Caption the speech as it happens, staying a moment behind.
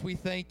We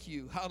thank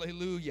you.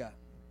 Hallelujah.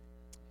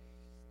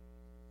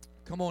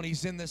 Come on,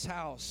 he's in this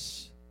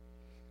house.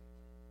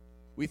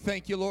 We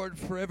thank you, Lord,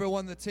 for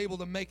everyone that's able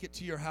to make it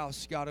to your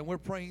house, God. And we're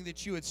praying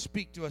that you would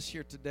speak to us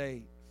here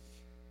today.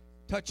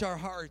 Touch our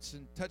hearts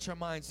and touch our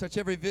minds. Touch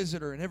every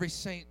visitor and every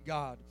saint,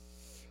 God.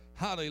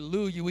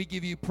 Hallelujah. We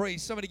give you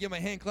praise. Somebody give him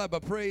a hand clap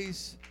of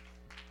praise.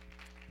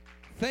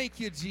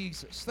 Thank you,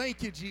 Jesus.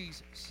 Thank you,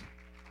 Jesus.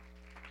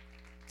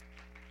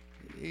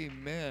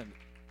 Amen.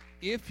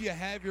 If you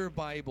have your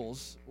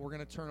Bibles, we're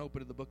going to turn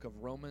open to the book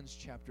of Romans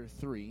chapter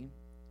 3 and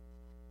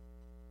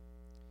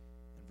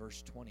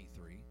verse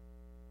 23.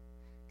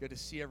 Good to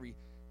see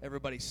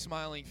everybody's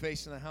smiling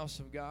face in the house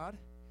of God.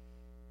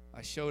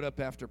 I showed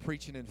up after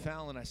preaching in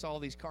Fallon. I saw all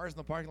these cars in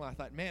the parking lot. I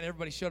thought, man,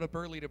 everybody showed up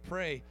early to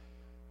pray.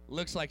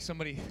 Looks like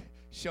somebody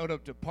showed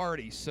up to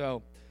party.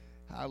 So,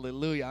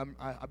 hallelujah.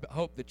 I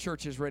hope the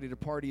church is ready to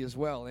party as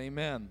well.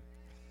 Amen.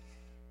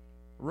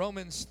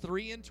 Romans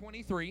 3 and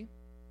 23.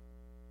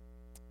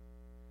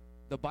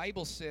 The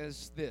Bible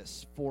says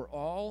this: for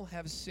all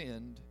have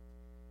sinned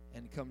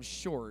and come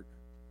short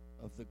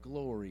of the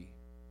glory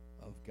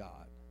of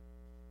God.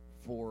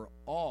 For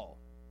all.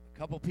 A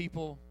couple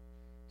people,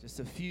 just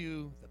a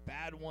few, the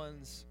bad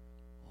ones,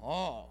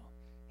 all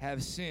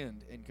have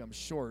sinned and come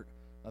short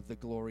of the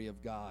glory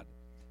of God.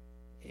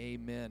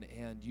 Amen.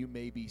 And you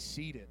may be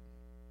seated.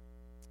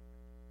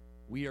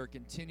 We are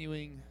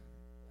continuing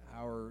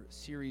our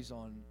series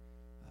on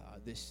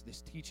this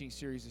teaching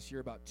series this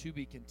year about to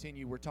be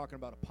continued. We're talking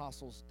about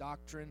apostles'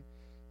 doctrine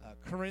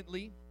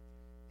currently,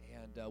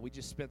 and we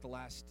just spent the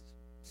last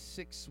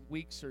 6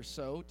 weeks or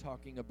so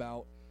talking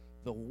about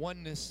the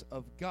oneness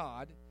of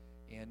God,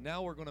 and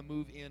now we're going to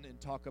move in and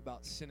talk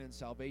about sin and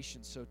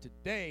salvation. So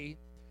today,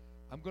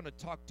 I'm going to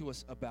talk to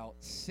us about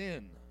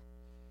sin.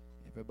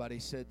 Everybody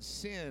said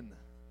sin.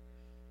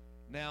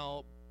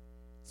 Now,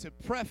 to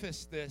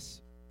preface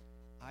this,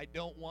 I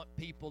don't want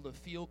people to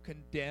feel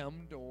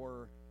condemned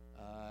or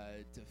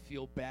to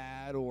feel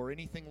bad or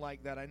anything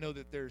like that. I know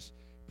that there's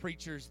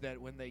preachers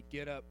that when they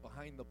get up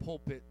behind the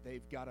pulpit,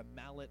 they've got a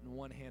mallet in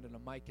one hand and a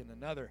mic in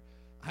another.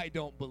 I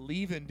don't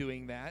believe in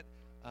doing that.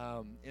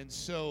 And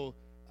so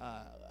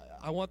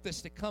I want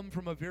this to come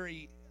from a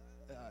very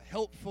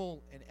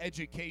helpful and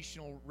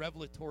educational,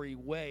 revelatory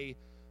way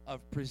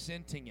of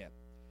presenting it.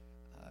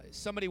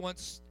 Somebody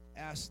once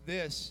asked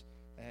this,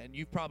 and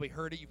you've probably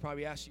heard it, you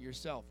probably asked it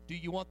yourself: do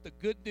you want the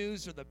good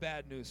news or the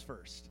bad news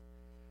first?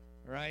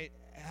 Right?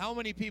 How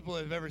many people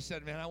have ever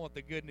said, man, I want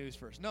the good news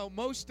first? No,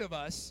 most of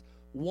us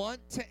want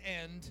to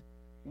end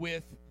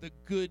with the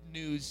good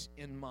news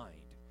in mind.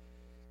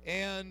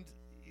 And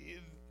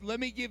let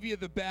me give you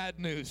the bad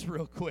news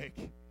real quick.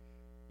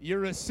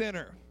 You're a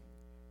sinner.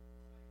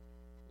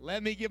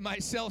 Let me give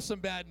myself some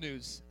bad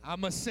news.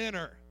 I'm a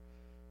sinner.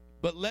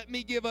 But let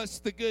me give us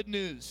the good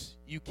news.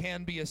 You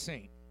can be a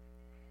saint.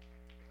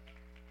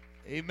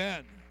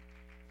 Amen.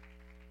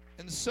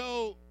 And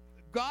so,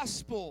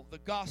 the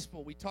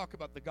gospel, we talk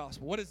about the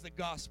gospel. What is the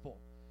gospel?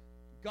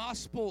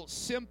 Gospel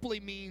simply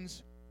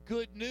means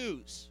good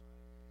news.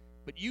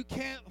 But you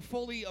can't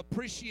fully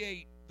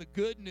appreciate the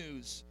good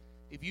news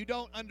if you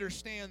don't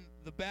understand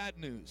the bad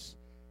news.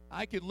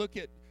 I could look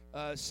at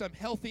some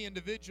healthy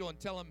individual and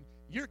tell them,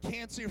 you're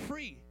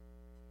cancer-free.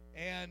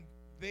 And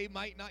they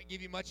might not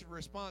give you much of a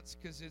response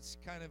because it's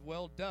kind of,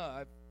 well,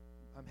 duh,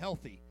 I'm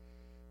healthy.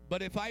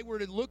 But if I were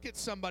to look at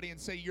somebody and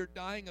say, you're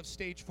dying of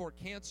stage 4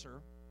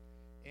 cancer,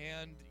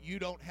 and you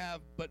don't have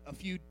but a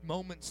few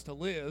moments to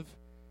live,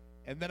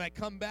 and then I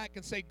come back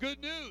and say,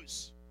 good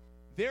news,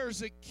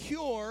 there's a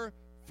cure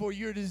for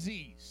your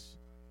disease,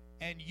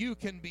 and you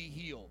can be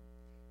healed.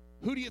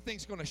 Who do you think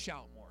is going to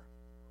shout more?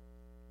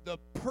 The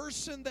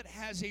person that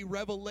has a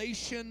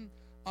revelation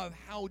of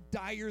how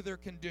dire their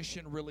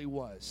condition really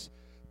was.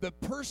 The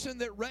person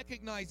that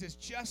recognizes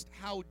just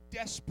how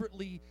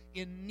desperately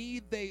in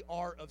need they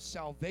are of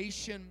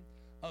salvation,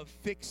 of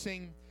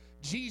fixing.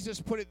 Jesus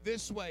put it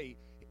this way: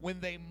 when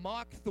they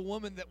mocked the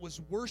woman that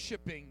was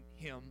worshiping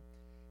him,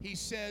 he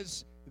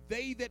says,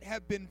 they that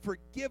have been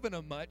forgiven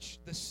of much,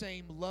 the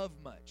same love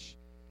much.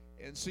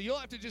 And so you'll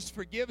have to just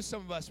forgive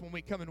some of us when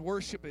we come and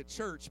worship at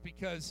church,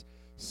 because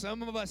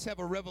some of us have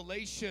a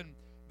revelation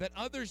that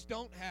others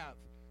don't have.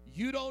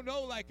 You don't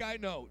know, like I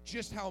know,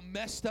 just how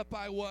messed up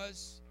I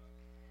was,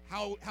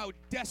 how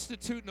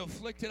destitute and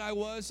afflicted I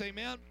was.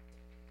 Amen?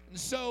 And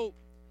so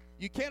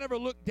you can't ever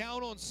look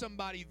down on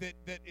somebody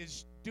that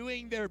is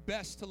doing their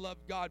best to love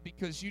God,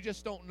 because you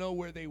just don't know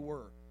where they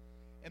were.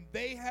 And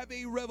they have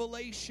a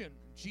revelation.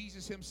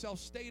 Jesus himself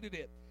stated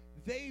it.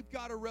 They've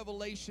got a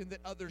revelation that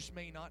others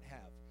may not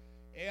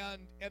have.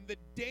 And the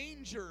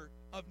danger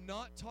of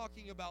not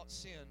talking about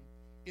sin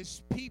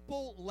is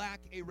people lack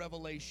a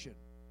revelation.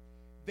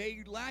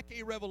 They lack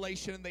a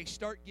revelation, and they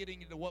start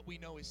getting into what we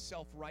know is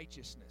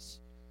self-righteousness.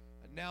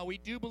 Now, we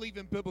do believe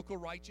in biblical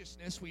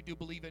righteousness. We do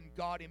believe in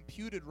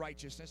God-imputed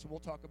righteousness, and we'll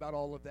talk about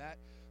all of that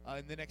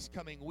in the next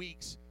coming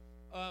weeks.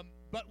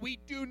 But we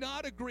do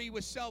not agree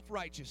with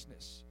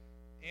self-righteousness.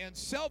 And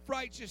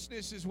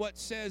self-righteousness is what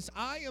says,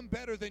 I am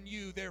better than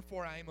you,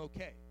 therefore I am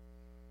okay.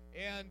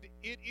 And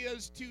it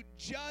is to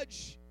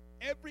judge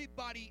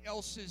everybody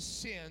else's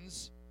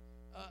sins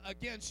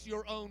against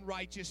your own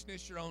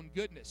righteousness, your own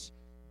goodness.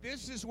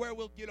 This is where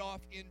we'll get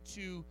off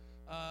into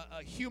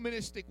a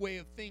humanistic way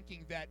of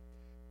thinking that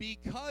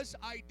because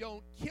I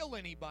don't kill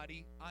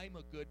anybody, I'm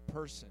a good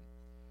person.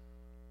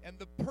 And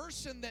the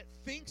person that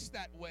thinks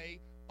that way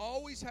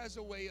always has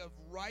a way of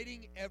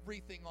writing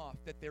everything off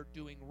that they're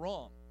doing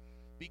wrong.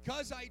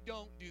 Because I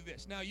don't do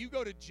this. Now, you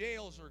go to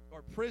jails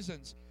or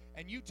prisons,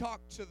 and you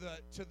talk to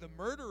the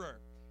murderer,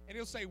 and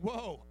he'll say,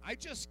 whoa, I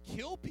just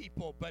kill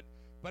people, but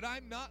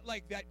I'm not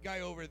like that guy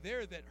over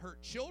there that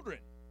hurt children,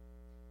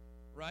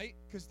 right?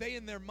 Because they,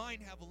 in their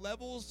mind, have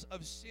levels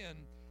of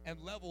sin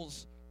and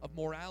levels of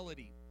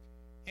morality.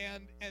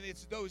 And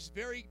it's those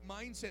very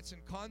mindsets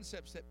and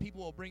concepts that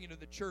people will bring into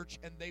the church,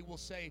 and they will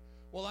say,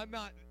 well, I'm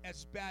not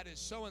as bad as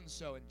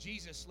so-and-so. And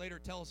Jesus later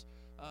tells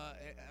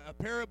a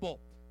parable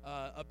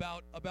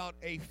about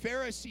a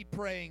Pharisee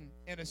praying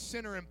and a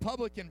sinner and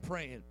publican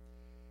praying.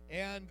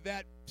 And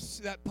that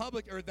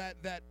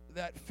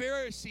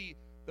Pharisee,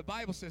 the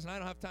Bible says, and I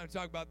don't have time to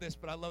talk about this,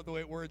 but I love the way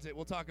it words it.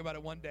 We'll talk about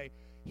it one day.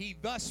 He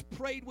thus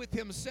prayed with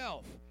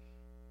himself.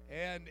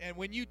 And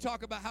when you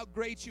talk about how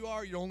great you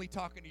are, you're only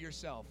talking to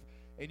yourself.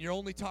 And you're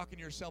only talking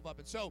yourself up.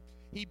 And so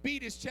he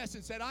beat his chest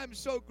and said, I'm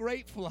so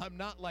grateful I'm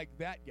not like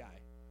that guy.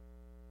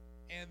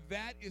 And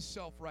that is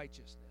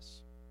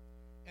self-righteousness.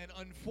 And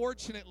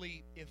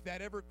unfortunately, if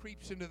that ever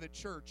creeps into the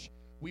church,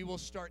 we will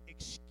start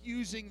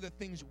excusing the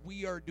things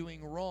we are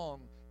doing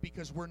wrong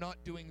because we're not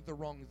doing the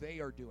wrong they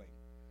are doing.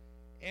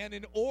 And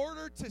in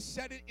order to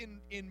set it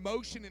in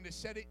motion and to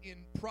set it in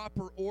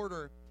proper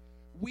order,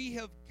 we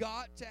have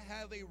got to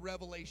have a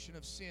revelation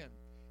of sin.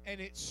 And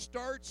it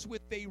starts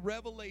with a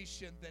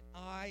revelation that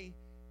I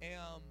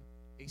am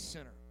a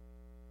sinner.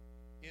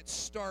 It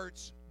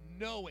starts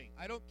knowing.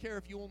 I don't care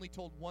if you only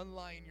told one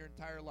lie in your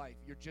entire life.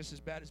 You're just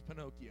as bad as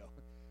Pinocchio.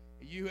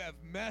 You have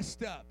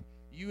messed up.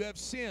 You have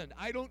sinned.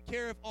 I don't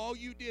care if all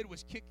you did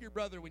was kick your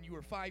brother when you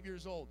were 5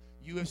 years old.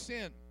 You have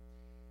sinned.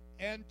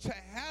 And to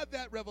have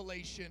that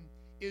revelation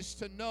is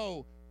to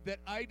know that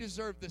I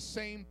deserve the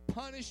same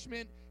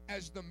punishment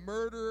as the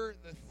murderer,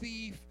 the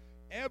thief,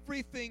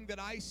 everything that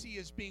I see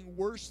as being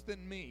worse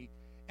than me.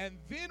 And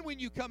then when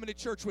you come into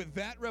church with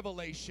that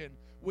revelation,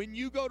 when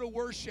you go to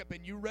worship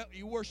and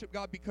you worship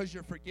God because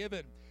you're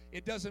forgiven,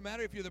 it doesn't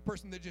matter if you're the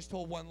person that just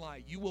told one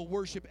lie. You will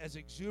worship as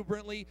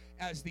exuberantly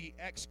as the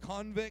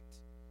ex-convict,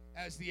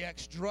 as the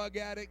ex-drug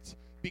addict,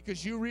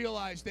 because you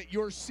realize that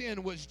your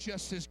sin was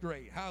just as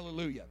great.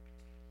 Hallelujah.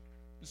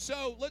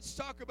 So let's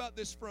talk about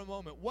this for a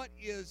moment. What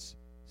is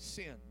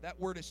sin? That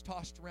word is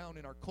tossed around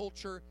in our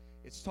culture.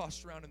 It's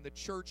tossed around in the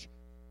church.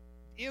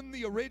 In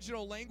the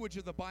original language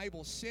of the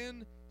Bible,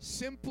 sin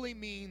simply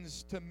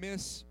means to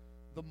miss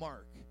the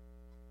mark.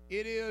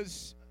 It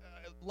is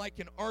like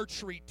an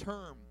archery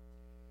term.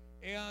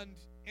 And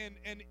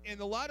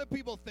a lot of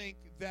people think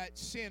that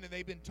sin, and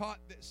they've been taught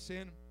that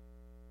sin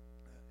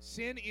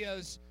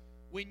is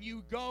when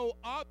you go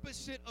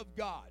opposite of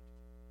God.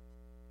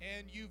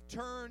 And you've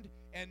turned,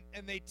 and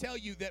they tell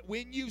you that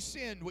when you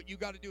sinned, what you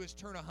got to do is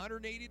turn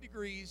 180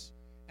 degrees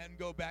and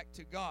go back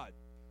to God.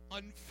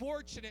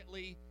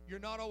 Unfortunately, you're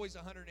not always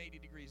 180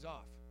 degrees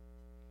off.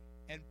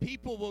 And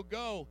people will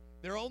go,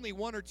 they're only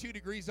 1 or 2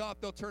 degrees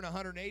off, they'll turn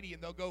 180,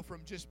 and they'll go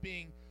from just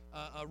being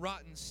a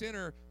rotten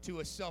sinner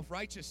to a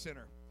self-righteous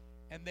sinner.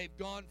 And they've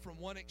gone from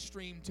one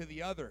extreme to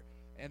the other.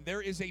 And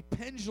there is a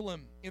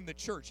pendulum in the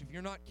church if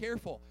you're not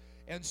careful.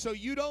 And so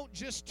you don't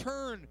just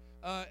turn,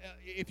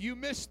 if you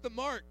miss the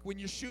mark when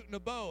you're shooting a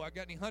bow, I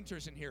got any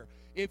hunters in here?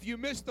 If you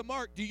miss the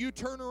mark, do you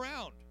turn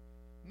around?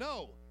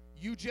 No.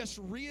 You just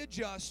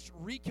readjust,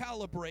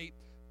 recalibrate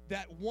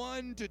that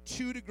 1 to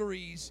 2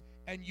 degrees,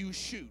 and you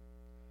shoot.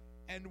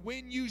 And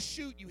when you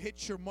shoot, you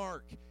hit your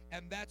mark,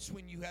 and that's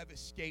when you have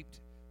escaped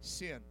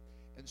sin.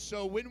 And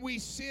so when we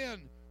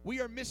sin,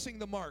 we are missing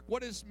the mark.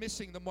 What does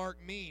missing the mark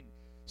mean?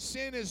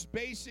 Sin is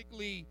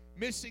basically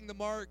missing the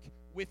mark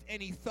with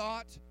any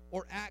thought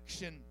or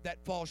action that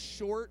falls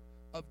short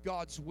of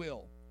God's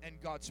will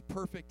and God's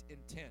perfect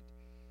intent.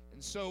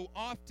 And so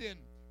often,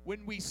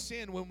 when we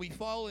sin, when we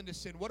fall into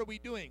sin, what are we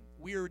doing?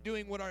 We are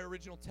doing what our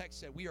original text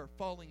said. We are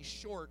falling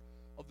short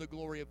of the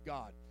glory of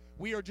God.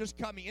 We are just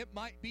coming. It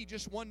might be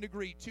just 1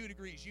 degree, 2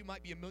 degrees. You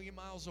might be a million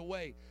miles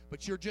away,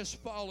 but you're just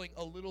falling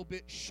a little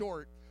bit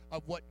short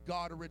of what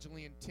God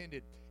originally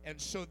intended. And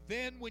so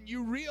then when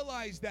you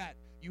realize that,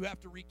 you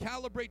have to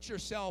recalibrate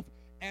yourself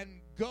and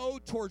go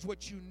towards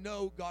what you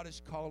know God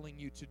is calling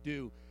you to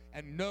do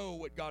and know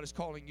what God is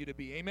calling you to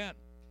be. Amen.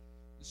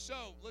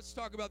 So let's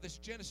talk about this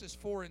Genesis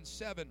 4 and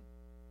 7.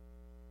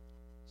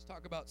 Let's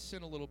talk about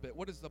sin a little bit.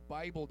 What does the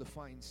Bible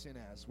define sin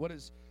as? What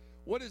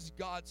does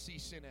God see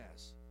sin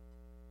as?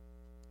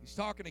 He's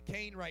talking to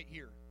Cain right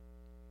here.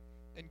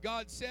 And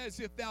God says,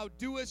 if thou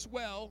doest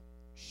well,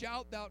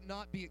 shalt thou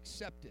not be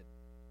accepted.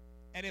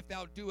 And if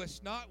thou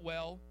doest not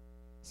well,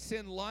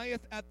 sin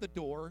lieth at the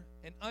door,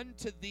 and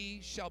unto thee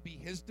shall be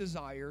his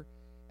desire,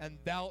 and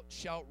thou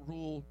shalt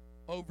rule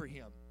over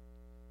him.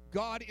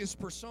 God is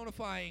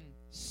personifying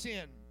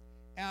sin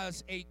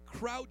as a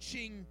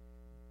crouching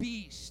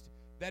beast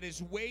that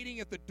is waiting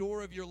at the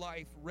door of your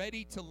life,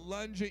 ready to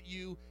lunge at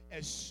you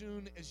as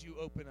soon as you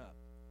open up.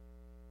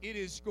 It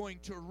is going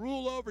to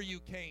rule over you,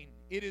 Cain.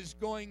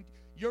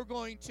 You're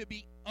going to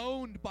be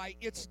owned by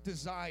its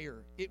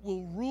desire. It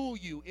will rule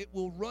you. It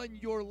will run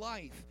your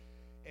life.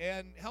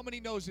 And how many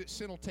knows that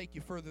sin will take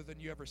you further than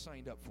you ever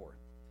signed up for?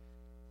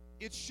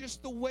 It's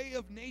just the way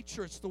of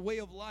nature. It's the way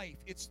of life.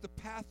 It's the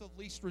path of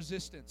least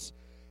resistance.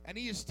 And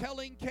he is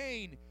telling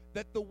Cain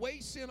that the way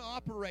sin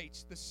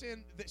operates, that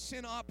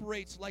sin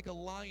operates like a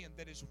lion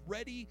that is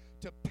ready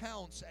to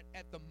pounce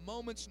at the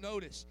moment's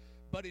notice.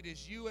 But it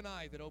is you and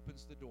I that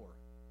opens the door.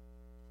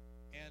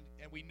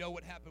 And we know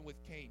what happened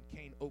with Cain.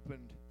 Cain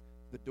opened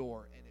the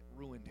door and it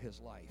ruined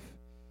his life.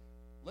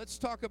 Let's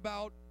talk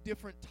about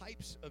different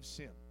types of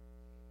sin.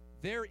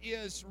 There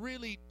is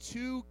really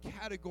two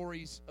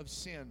categories of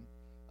sin,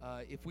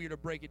 if we were to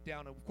break it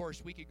down. And of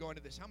course, we could go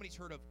into this. How many's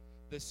heard of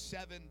the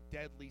 7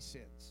 deadly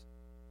sins?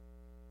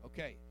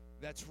 Okay,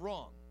 that's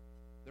wrong.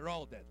 They're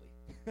all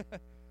deadly.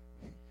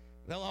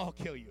 They'll all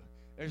kill you.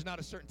 There's not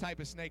a certain type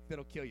of snake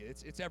that'll kill you.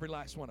 It's every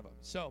last one of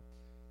them.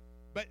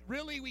 But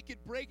really, we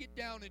could break it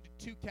down into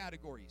two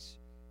categories.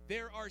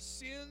 There are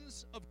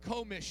sins of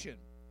commission.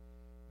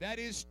 That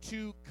is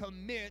to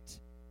commit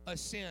a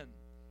sin.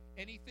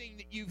 Anything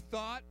that you've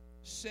thought,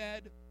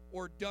 said,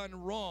 or done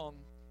wrong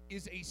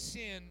is a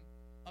sin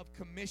of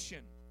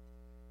commission.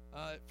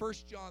 1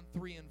 John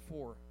 3 and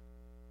 4.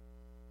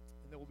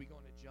 And then we'll be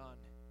going to John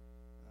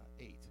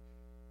 8.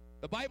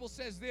 The Bible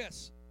says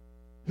this: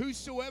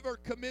 whosoever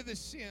committeth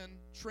sin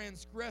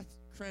transgresseth.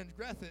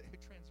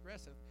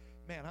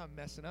 Man, I'm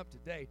messing up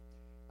today.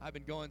 I've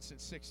been going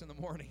since 6 in the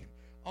morning.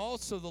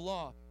 Also the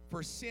law,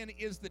 for sin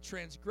is the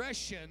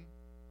transgression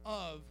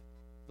of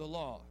the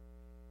law.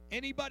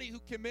 Anybody who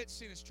commits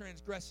sin is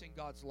transgressing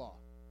God's law.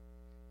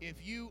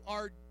 If you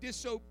are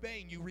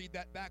disobeying, you read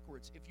that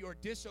backwards. If you are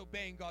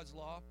disobeying God's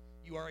law,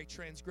 you are a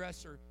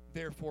transgressor.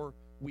 Therefore,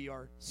 we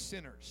are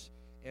sinners.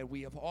 And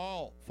we have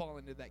all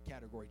fallen into that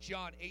category.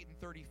 John 8 and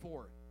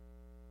 34.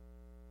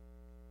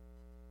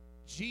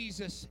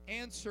 Jesus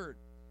answered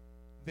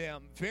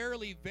them,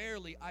 verily,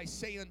 verily, I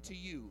say unto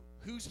you,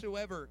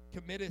 whosoever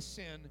committeth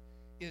sin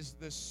is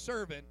the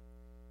servant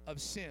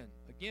of sin.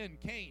 Again,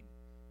 Cain,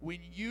 when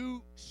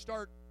you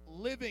start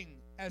living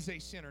as a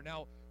sinner.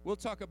 Now, we'll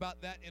talk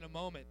about that in a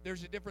moment.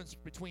 There's a difference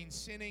between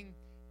sinning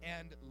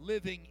and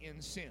living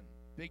in sin.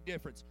 Big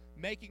difference.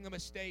 Making a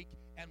mistake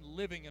and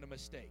living in a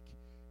mistake.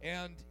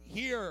 And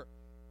here,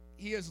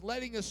 he is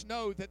letting us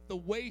know that the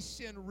way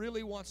sin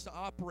really wants to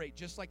operate,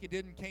 just like it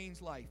did in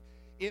Cain's life,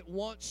 it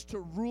wants to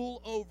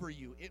rule over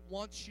you. It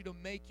wants you to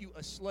make you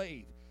a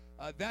slave.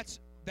 That's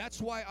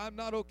why I'm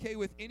not okay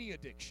with any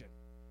addiction.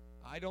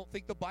 I don't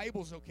think the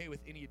Bible's okay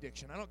with any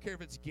addiction. I don't care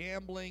if it's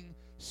gambling,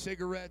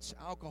 cigarettes,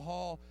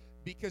 alcohol,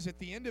 because at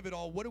the end of it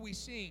all, what are we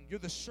seeing? You're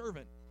the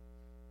servant.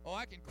 Oh,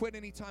 I can quit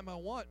anytime I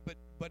want, but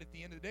at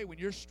the end of the day, when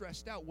you're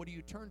stressed out, what do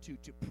you turn to?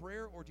 To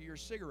prayer or to your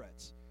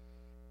cigarettes?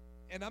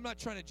 And I'm not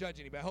trying to judge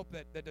anybody. I hope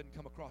that doesn't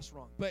come across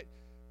wrong. But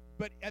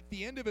at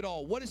the end of it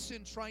all, what is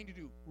sin trying to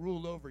do?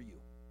 Rule over you.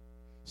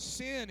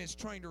 Sin is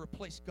trying to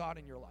replace God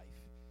in your life.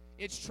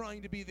 It's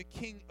trying to be the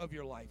king of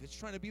your life. It's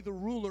trying to be the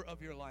ruler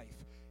of your life.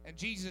 And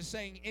Jesus is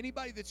saying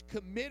anybody that's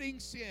committing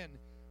sin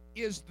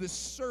is the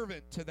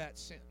servant to that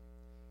sin.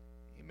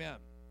 Amen.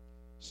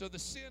 So the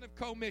sin of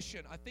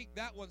commission, I think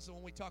that one's the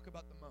one we talk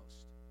about the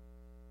most.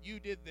 You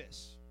did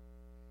this.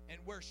 And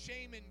where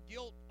shame and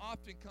guilt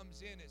often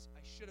comes in is,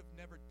 I should have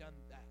never done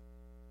that.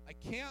 I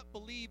can't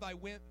believe I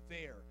went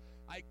there.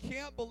 I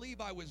can't believe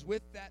I was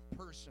with that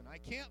person. I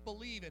can't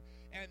believe it.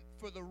 And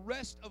for the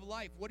rest of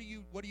life, what are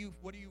you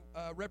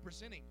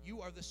representing?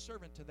 You are the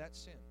servant to that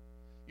sin.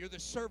 You're the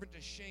servant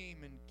to shame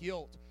and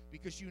guilt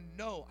because you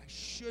know I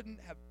shouldn't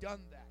have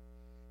done that.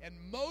 And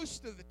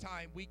most of the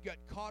time, we get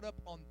caught up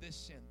on this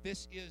sin.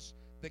 This is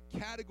the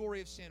category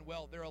of sin.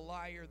 Well, they're a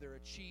liar, they're a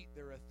cheat,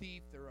 they're a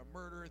thief, they're a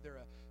murderer,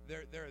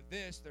 they're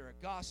this, they're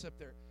a gossip,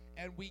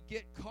 and we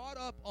get caught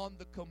up on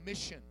the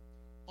commission,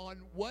 on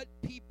what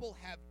people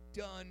have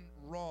done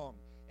wrong.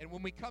 And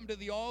when we come to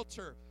the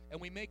altar and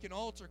we make an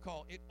altar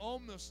call, it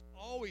almost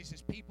always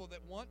is people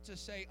that want to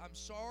say, I'm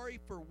sorry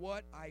for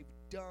what I've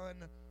done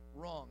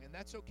wrong. And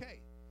that's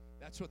okay.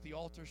 That's what the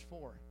altar's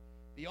for.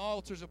 The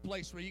altar's a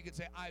place where you can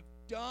say, I've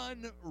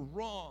done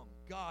wrong.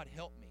 God,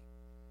 help me.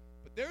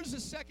 But there's a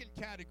second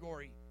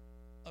category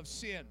of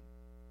sin,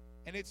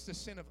 and it's the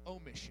sin of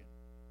omission.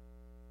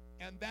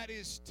 And that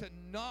is to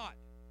not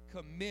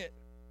commit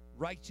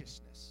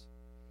righteousness.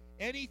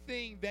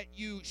 Anything that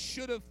you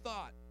should have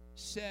thought,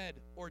 said,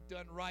 or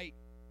done right,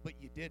 but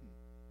you didn't.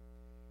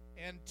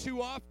 And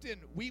too often,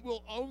 we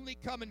will only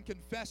come and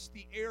confess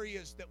the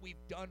areas that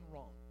we've done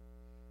wrong.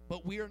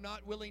 But we are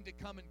not willing to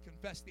come and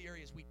confess the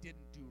areas we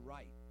didn't do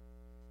right.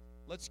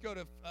 Let's go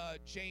to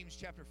James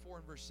chapter 4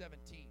 and verse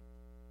 17.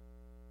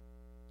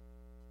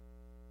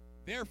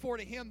 Therefore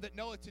to him that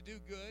knoweth to do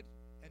good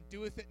and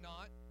doeth it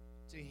not,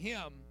 to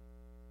him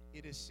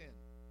it is sin.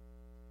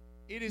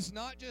 It is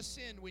not just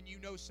sin when you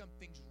know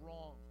something's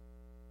wrong.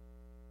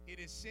 It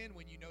is sin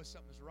when you know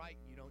something's right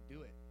and you don't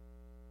do it.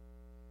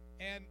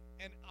 And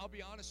I'll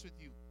be honest with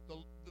you,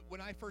 when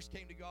I first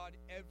came to God,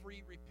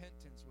 every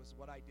repentance was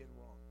what I did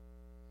wrong.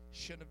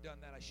 Shouldn't have done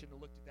that. I shouldn't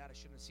have looked at that. I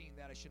shouldn't have seen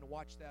that. I shouldn't have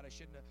watched that. I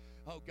shouldn't have,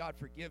 oh, God,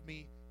 forgive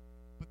me.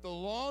 But the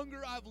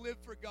longer I've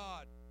lived for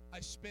God, I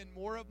spend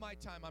more of my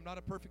time. I'm not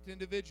a perfect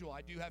individual.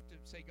 I do have to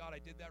say, God, I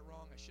did that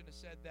wrong. I shouldn't have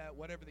said that,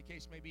 whatever the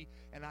case may be.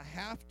 And I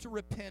have to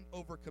repent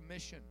over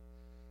commission.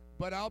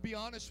 But I'll be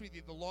honest with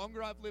you, the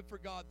longer I've lived for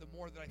God, the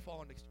more that I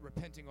fall into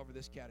repenting over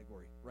this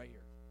category right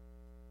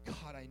here.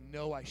 God, I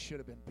know I should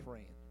have been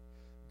praying.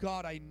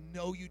 God, I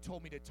know you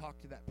told me to talk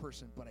to that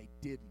person, but I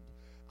didn't.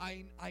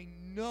 I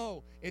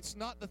know it's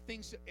not the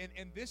things,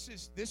 and this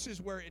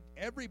is where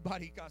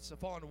everybody got to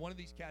fall into one of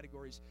these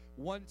categories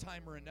one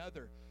time or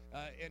another.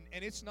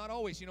 And it's not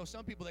always,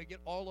 some people, they get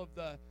all of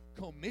the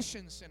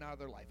commission sin out of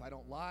their life. I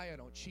don't lie, I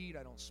don't cheat,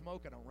 I don't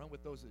smoke, I don't run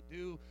with those that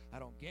do, I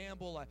don't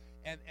gamble.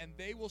 And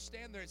they will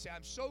stand there and say,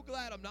 I'm so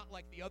glad I'm not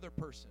like the other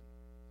person.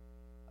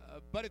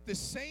 But at the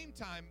same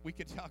time, we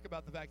could talk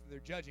about the fact that they're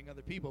judging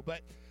other people.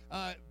 But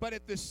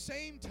at the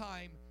same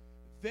time,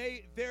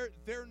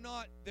 they're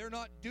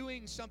not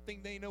doing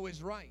something they know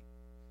is right.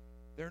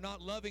 They're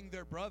not loving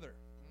their brother.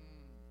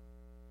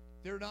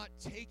 They're not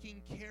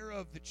taking care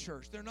of the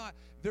church. They're not.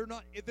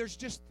 There's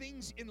just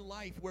things in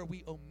life where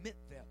we omit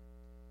them.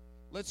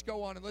 Let's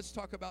go on and let's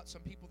talk about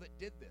some people that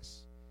did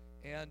this.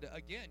 And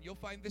again, you'll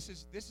find this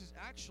is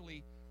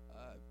actually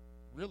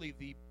really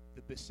the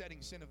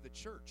besetting sin of the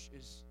church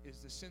is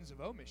the sins of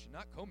omission,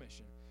 not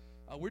commission.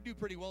 We do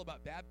pretty well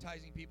about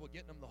baptizing people,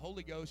 getting them the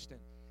Holy Ghost,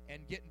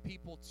 and getting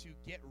people to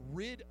get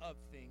rid of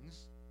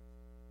things,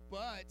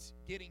 but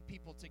getting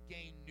people to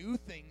gain new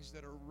things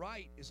that are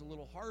right is a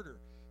little harder.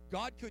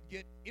 God could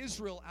get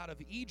Israel out of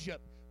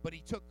Egypt, but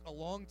he took a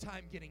long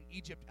time getting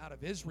Egypt out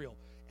of Israel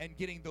and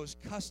getting those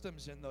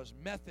customs and those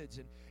methods.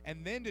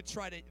 And then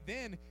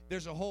then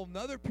there's a whole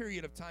nother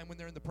period of time when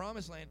they're in the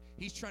promised land,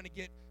 he's trying to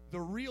get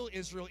the real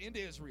Israel into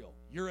Israel.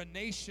 You're a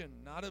nation,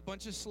 not a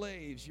bunch of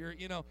slaves.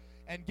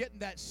 And getting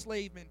that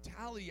slave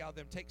mentality out of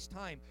them takes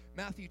time.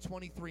 Matthew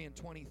 23 and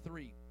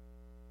 23.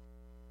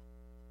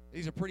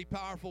 These are pretty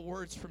powerful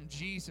words from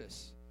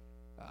Jesus.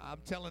 I'm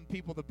telling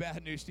people the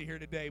bad news to hear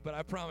today, but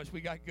I promise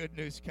we got good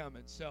news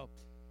coming. So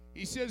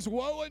he says,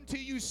 woe unto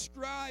you,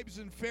 scribes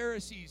and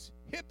Pharisees,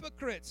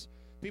 hypocrites.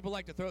 People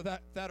like to throw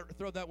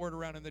that word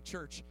around in the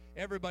church.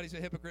 Everybody's a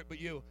hypocrite but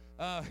you.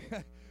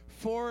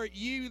 For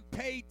you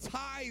pay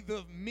tithe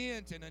of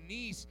mint and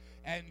anise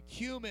and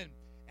cumin,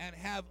 and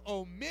have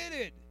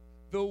omitted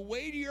the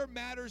weightier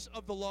matters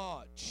of the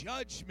law,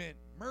 judgment,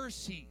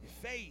 mercy,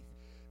 faith.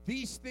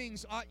 These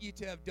things ought ye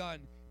to have done.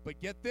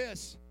 But get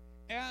this,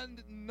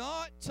 and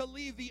not to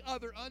leave the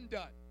other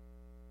undone.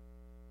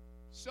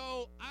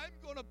 So I'm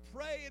going to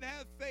pray and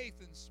have faith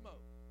and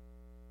smoke.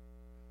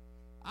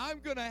 I'm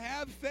going to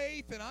have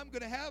faith and I'm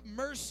going to have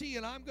mercy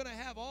and I'm going to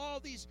have all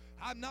these.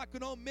 I'm not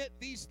going to omit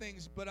these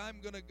things, but I'm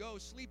going to go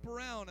sleep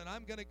around and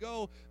I'm going to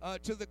go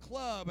to the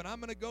club and I'm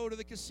going to go to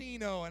the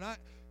casino.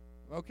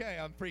 Okay,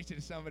 I'm preaching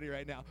to somebody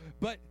right now.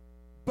 But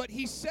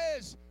he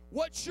says,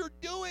 what you're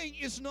doing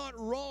is not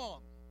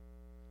wrong,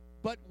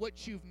 but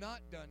what you've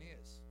not done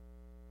is.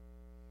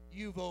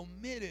 You've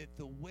omitted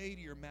the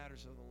weightier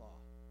matters of the law.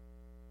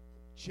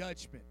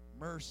 Judgment,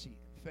 mercy,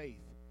 and faith.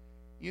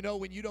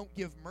 When you don't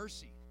give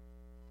mercy,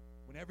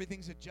 when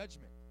everything's a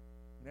judgment,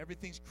 when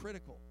everything's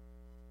critical,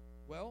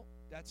 well,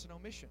 that's an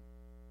omission.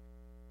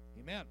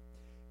 Amen.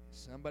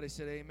 Somebody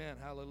said amen.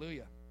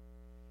 Hallelujah.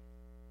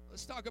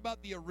 Let's talk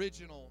about the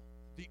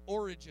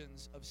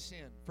origins of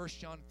sin. 1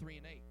 John 3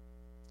 and 8.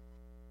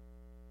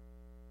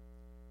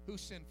 Who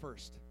sinned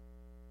first?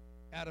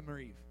 Adam or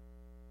Eve?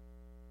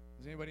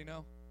 Does anybody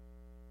know?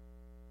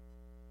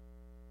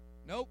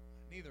 Nope,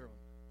 neither of them.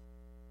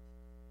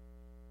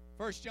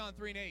 1 John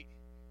 3 and 8.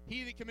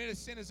 He that committeth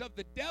sin is of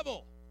the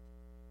devil,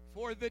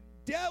 for the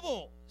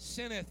devil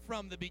sinneth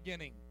from the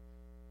beginning.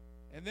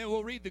 And then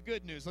we'll read the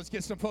good news. Let's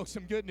get some folks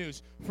some good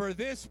news. For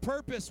this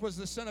purpose was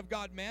the Son of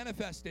God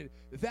manifested,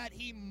 that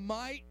he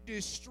might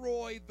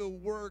destroy the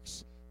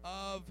works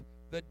of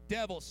the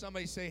devil.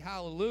 Somebody say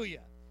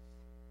hallelujah.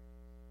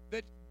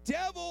 The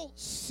devil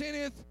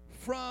sinneth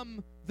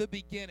from the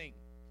beginning.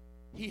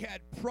 He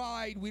had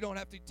pride. We don't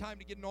have time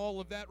to get into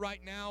all of that right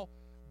now.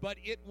 But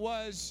it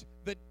was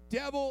the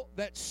devil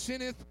that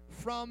sinneth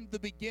from the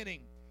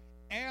beginning.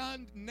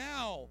 And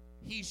now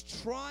he's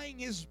trying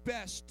his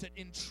best to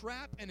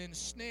entrap and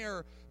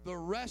ensnare the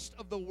rest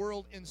of the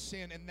world in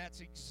sin. And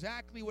that's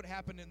exactly what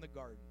happened in the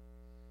garden.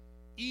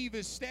 Eve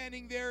is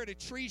standing there at a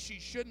tree she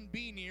shouldn't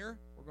be near.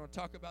 We're going to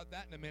talk about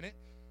that in a minute.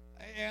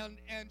 And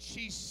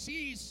she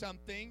sees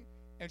something,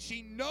 and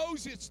she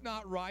knows it's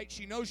not right.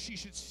 She knows she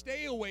should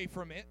stay away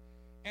from it.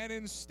 And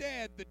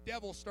instead, the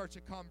devil starts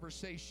a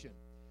conversation.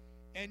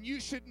 And you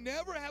should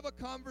never have a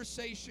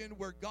conversation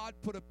where God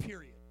put a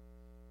period.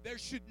 There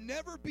should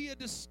never be a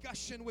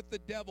discussion with the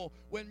devil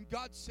when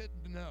God said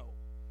no.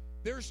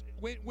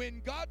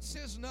 When God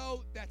says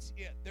no, that's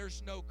it.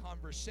 There's no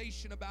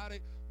conversation about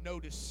it, no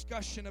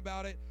discussion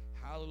about it.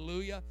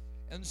 Hallelujah.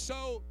 And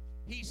so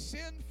He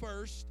sinned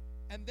first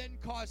and then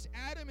caused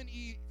Adam and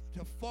Eve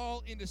to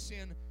fall into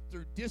sin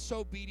through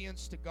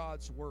disobedience to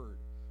God's word.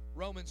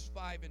 Romans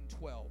 5 and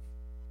 12.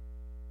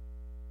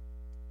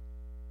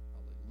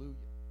 Hallelujah.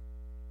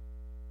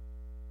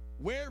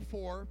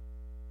 Wherefore,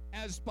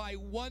 as by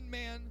one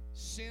man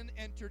sin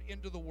entered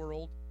into the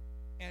world,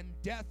 and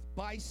death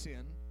by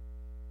sin,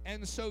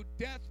 and so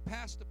death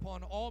passed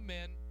upon all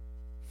men,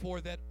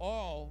 for that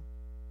all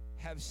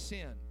have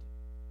sinned.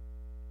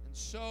 And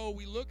so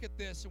we look at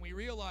this and we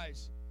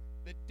realize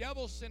the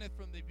devil sinneth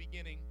from the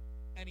beginning,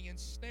 and he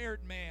ensnared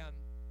man,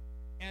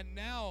 and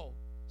now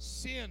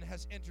sin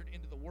has entered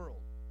into the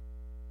world.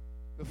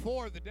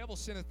 Before, the devil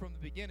sinneth from the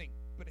beginning,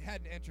 but it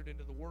hadn't entered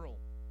into the world.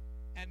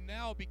 And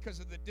now, because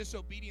of the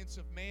disobedience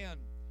of man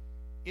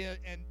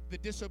and the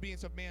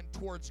disobedience of man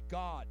towards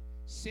God,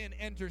 sin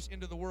enters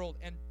into the world,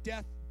 and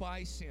death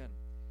by sin.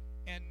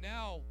 And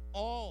now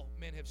all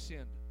men have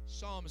sinned.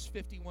 Psalms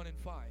 51 and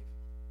 5.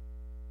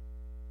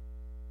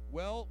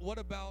 Well, what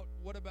about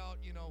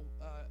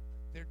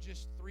they're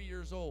just 3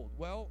 years old?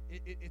 Well,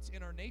 it's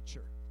in our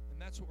nature, and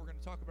that's what we're going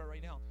to talk about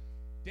right now.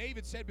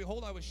 David said,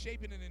 "Behold, I was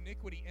shapen in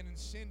iniquity, and in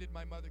sin did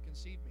my mother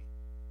conceive me."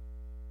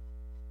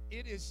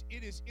 It is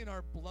in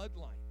our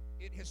bloodline.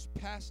 It has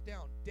passed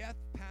down. Death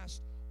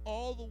passed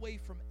all the way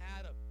from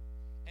Adam,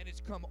 and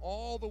it's come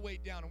all the way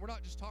down. And we're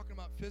not just talking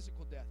about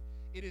physical death.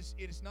 It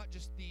is not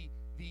just the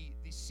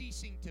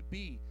ceasing to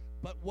be,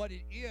 but what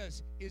it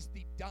is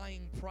the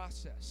dying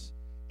process.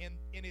 And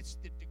it's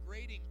the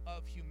degrading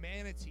of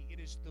humanity.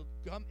 It is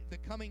the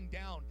coming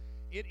down.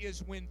 It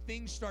is when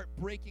things start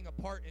breaking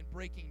apart and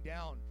breaking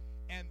down.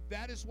 And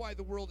that is why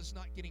the world is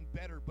not getting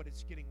better, but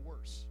it's getting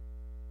worse.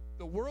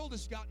 The world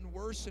has gotten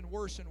worse and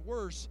worse and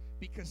worse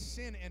because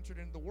sin entered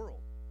into the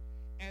world.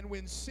 And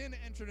when sin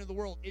entered into the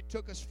world, it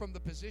took us from the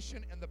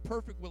position and the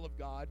perfect will of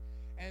God.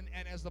 And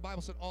as the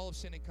Bible said, all of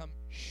sin and come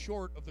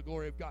short of the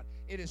glory of God.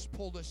 It has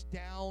pulled us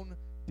down,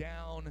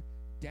 down,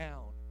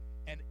 down.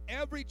 And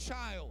every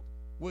child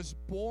was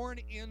born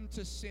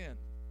into sin.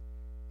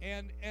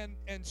 And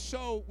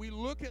so we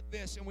look at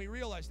this and we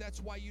realize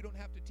that's why you don't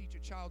have to teach a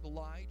child to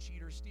lie,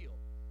 cheat, or steal.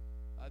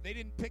 They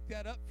didn't pick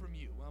that up from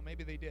you. Well,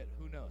 maybe they did.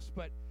 Who knows?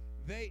 But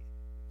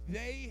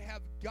they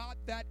have got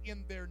that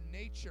in their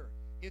nature.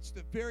 It's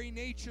the very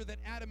nature that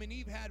Adam and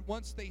Eve had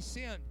once they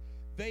sinned.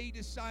 They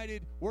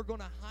decided, we're going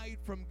to hide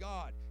from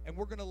God, and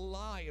we're going to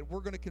lie, and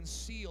we're going to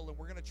conceal, and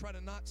we're going to try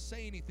to not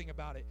say anything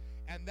about it.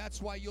 And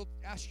that's why you'll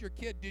ask your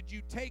kid, did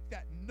you take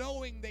that?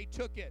 Knowing they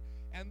took it.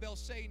 And they'll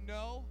say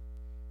no,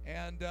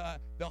 and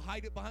they'll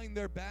hide it behind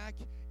their back.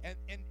 And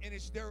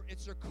it's their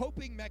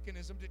coping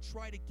mechanism to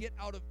try to get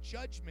out of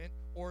judgment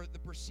or the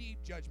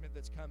perceived judgment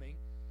that's coming.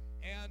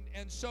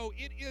 And so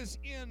it is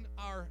in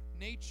our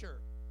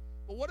nature.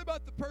 But what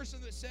about the person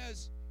that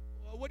says,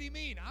 well, what do you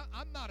mean?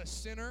 I'm not a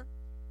sinner.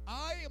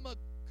 I am a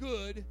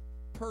good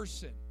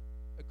person.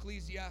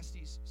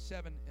 Ecclesiastes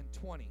 7 and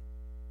 20.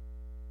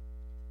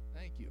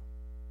 Thank you.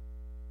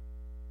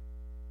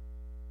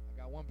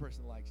 I got one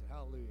person that likes it.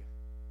 Hallelujah.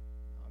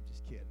 No, I'm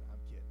just kidding. I'm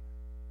kidding.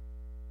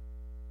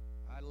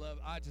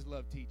 I just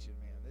love teaching,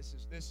 man.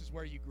 This is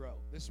where you grow.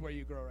 This is where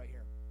you grow right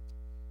here.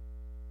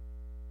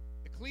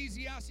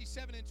 Ecclesiastes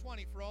 7 and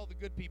 20 for all the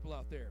good people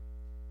out there.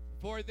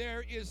 For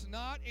there is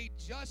not a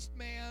just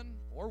man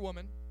or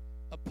woman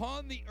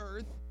upon the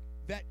earth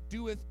that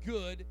doeth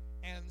good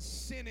and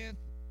sinneth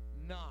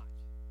not.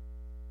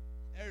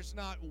 There's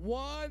not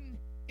one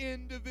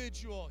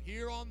individual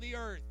here on the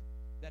earth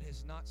that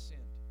has not sinned.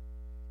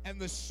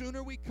 And the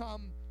sooner we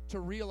come to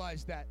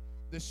realize that,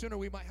 the sooner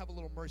we might have a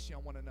little mercy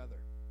on one another.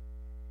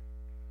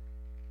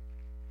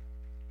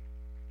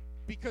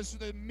 Because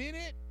the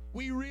minute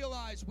we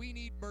realize we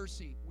need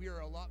mercy, we are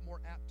a lot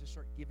more apt to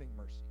start giving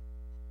mercy.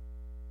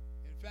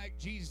 In fact,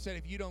 Jesus said,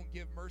 if you don't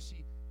give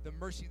mercy, the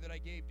mercy that I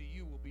gave to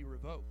you will be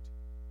revoked.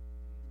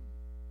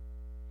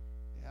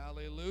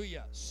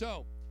 Hallelujah.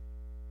 So,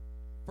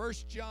 1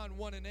 John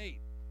 1 and 8.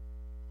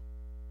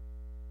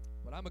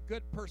 But I'm a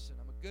good person.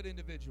 I'm a good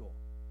individual.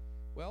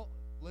 Well,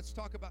 let's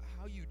talk about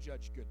how you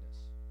judge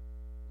goodness.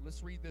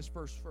 Let's read this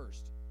verse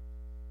first.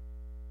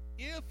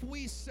 If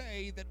we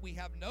say that we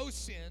have no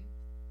sin,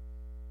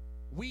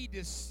 we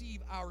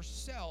deceive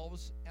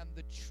ourselves, and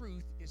the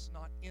truth is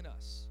not in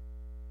us.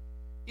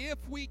 If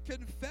we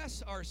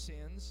confess our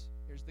sins,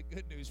 here's the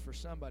good news for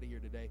somebody here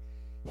today.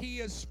 He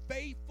is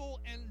faithful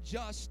and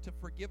just to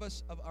forgive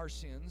us of our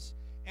sins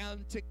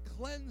and to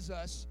cleanse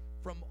us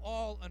from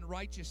all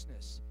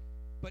unrighteousness.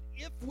 But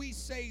if we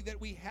say that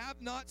we have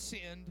not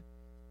sinned,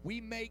 we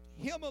make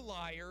him a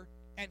liar,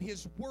 and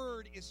his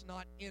word is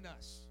not in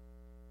us.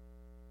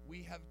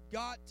 We have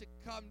got to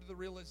come to the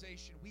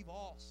realization we've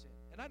all sinned.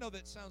 And I know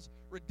that sounds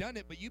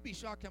redundant, but you'd be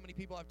shocked how many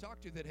people I've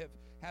talked to that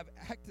have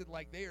acted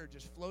like they are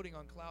just floating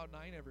on cloud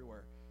nine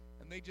everywhere.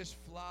 And they just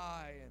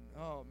fly, and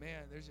oh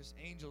man, there's just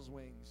angels'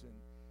 wings. And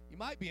you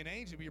might be an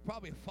angel, but you're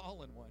probably a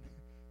fallen one.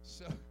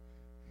 So,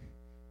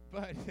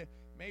 but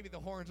maybe the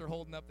horns are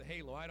holding up the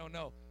halo. I don't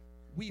know.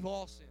 We've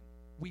all sinned.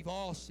 We've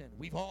all sinned.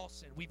 We've all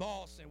sinned. We've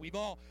all sinned.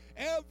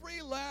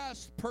 Every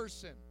last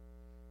person.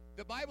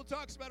 The Bible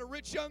talks about a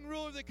rich young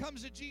ruler that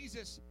comes to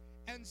Jesus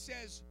and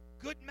says,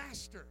 "Good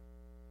master,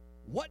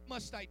 what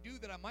must I do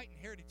that I might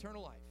inherit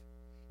eternal life?"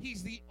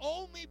 He's the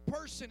only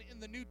person in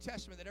the New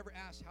Testament that ever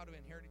asked how to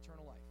inherit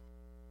eternal life.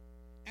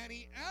 And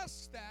he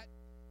asks that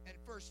and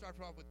first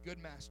starts off with "good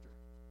master."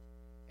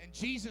 And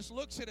Jesus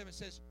looks at him and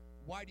says,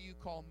 "Why do you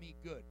call me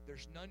good?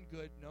 There's none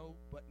good,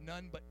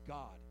 none but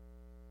God."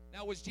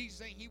 Now, was Jesus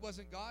saying he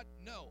wasn't God?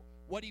 No.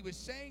 What he was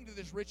saying to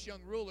this rich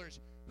young ruler is,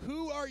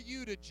 who are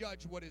you to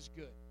judge what is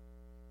good?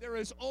 There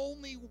is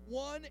only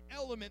one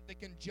element that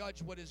can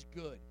judge what is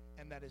good,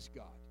 and that is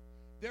God.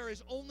 There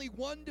is only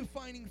one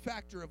defining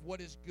factor of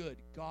what is good.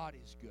 God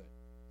is good.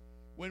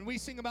 When we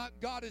sing about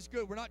God is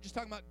good, we're not just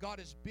talking about God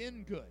has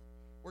been good.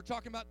 We're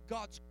talking about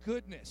God's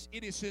goodness.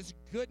 It is His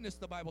goodness,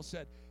 the Bible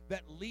said,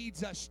 that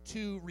leads us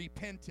to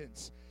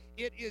repentance.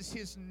 It is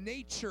His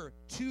nature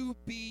to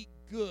be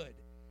good.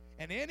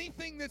 And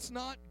anything that's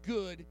not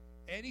good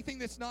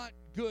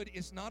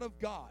is not of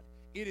God.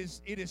 It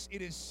is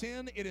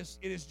sin. It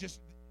is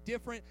just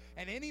different.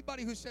 And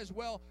anybody who says,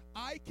 "Well,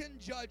 I can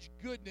judge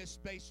goodness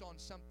based on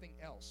something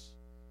else,"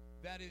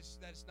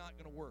 that's not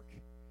going to work.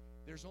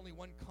 There's only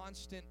one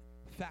constant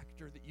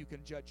factor that you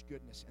can judge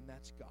goodness, and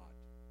that's God.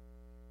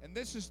 And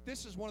this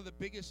is one of the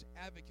biggest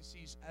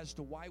advocacies as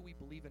to why we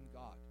believe in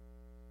God.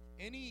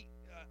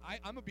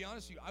 I'm going to be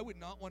honest with you, I would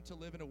not want to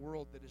live in a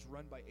world that is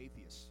run by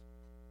atheists.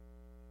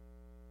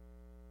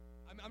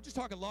 I'm just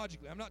talking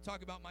logically. I'm not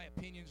talking about my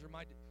opinions or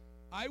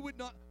I would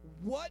not.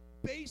 What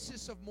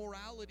basis of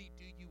morality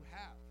do you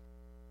have?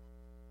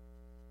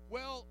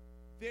 Well,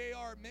 they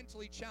are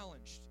mentally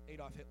challenged,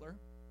 Adolf Hitler.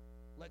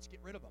 Let's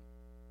get rid of them.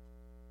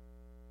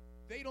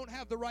 They don't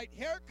have the right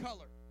hair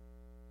color.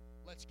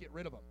 Let's get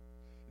rid of them.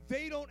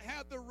 They don't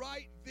have the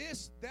right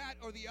this, that,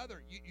 or the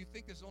other. You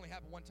think this only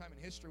happened one time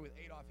in history with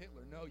Adolf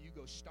Hitler. No, you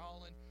go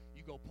Stalin,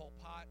 you go Pol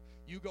Pot,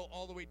 you go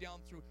all the way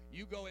down through,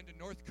 you go into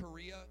North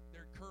Korea,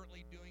 they're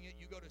currently doing it,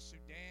 you go to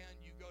Sudan,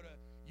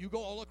 you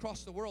go all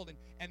across the world,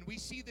 and we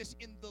see this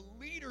in the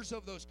leaders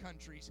of those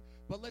countries.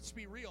 But let's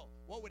be real.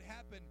 What would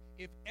happen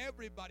if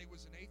everybody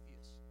was an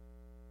atheist?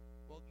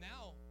 Well,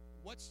 now,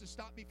 what's to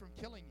stop me from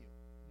killing you?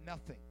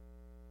 Nothing.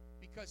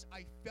 Because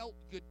I felt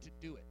good to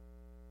do it.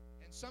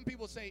 And some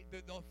people say,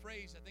 the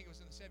phrase, I think it was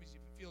in the 70s,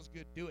 if it feels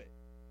good, do it.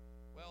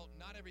 Well,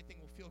 not everything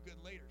will feel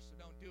good later, so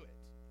don't do it.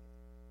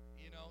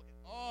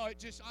 I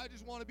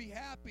just want to be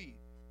happy.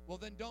 Well,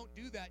 then don't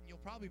do that, and you'll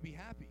probably be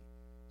happy.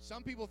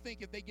 Some people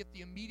think if they get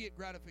the immediate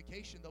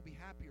gratification, they'll be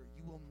happier.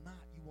 You will not.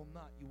 You will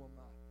not. You will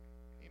not.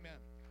 Amen.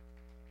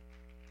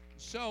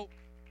 So,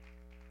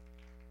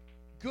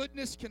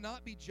 goodness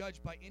cannot be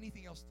judged by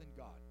anything else than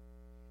God.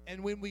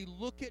 And when we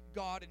look at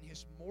God and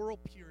His moral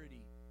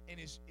purity and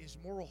His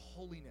moral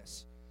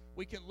holiness,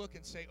 we can look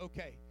and say,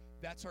 okay,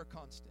 that's our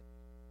constant.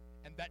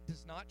 And that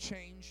does not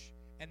change.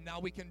 And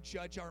now we can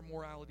judge our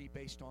morality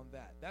based on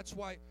that. That's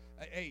why,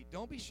 hey,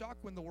 don't be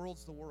shocked when the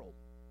world's the world.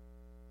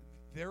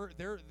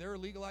 They're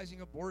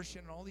legalizing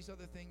abortion and all these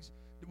other things.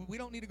 We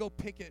don't need to go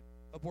picket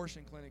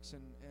abortion clinics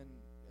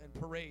and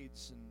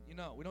parades,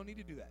 and we don't need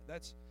to do that.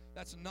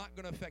 That's not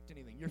going to affect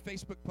anything. Your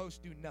Facebook posts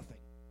do nothing.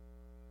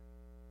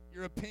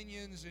 Your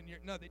opinions and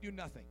they do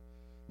nothing.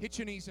 Hit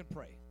your knees and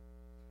pray.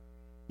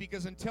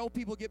 Because until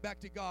people get back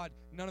to God,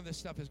 none of this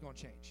stuff is going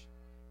to change.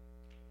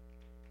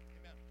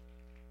 Amen.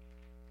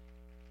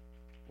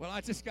 Well,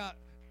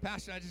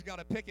 Pastor, I just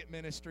got a picket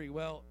ministry.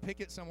 Well,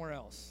 picket somewhere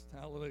else.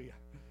 Hallelujah.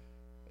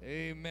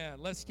 Amen.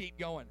 Let's keep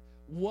going.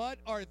 What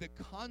are the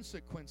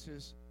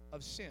consequences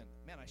of sin?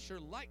 Man, I sure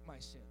like my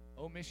sin,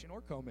 omission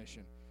or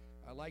commission.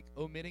 I like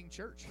omitting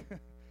church.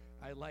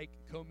 I like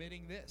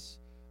committing this.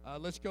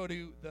 Let's go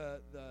to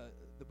the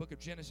book of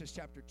Genesis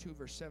chapter 2,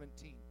 verse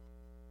 17.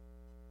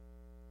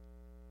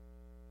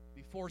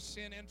 Before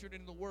sin entered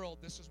into the world,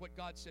 this is what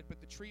God said, "But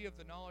the tree of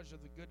the knowledge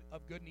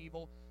of good and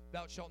evil,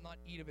 thou shalt not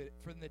eat of it.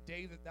 For in the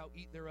day that thou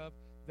eat thereof,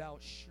 thou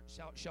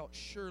shalt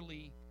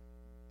surely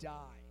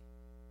die."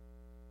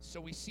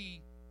 So we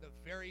see the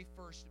very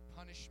first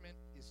punishment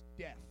is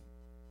death.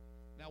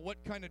 Now,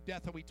 what kind of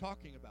death are we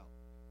talking about?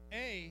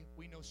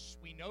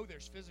 We know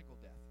there's physical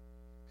death,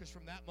 because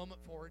from that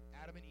moment forward,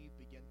 Adam and Eve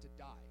begin to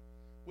die.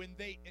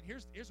 And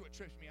here's what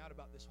trips me out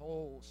about this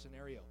whole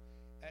scenario.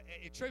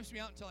 It trips me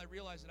out until I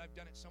realize that I've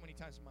done it so many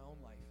times in my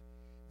own life.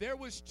 There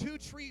was two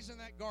trees in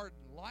that garden,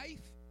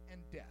 life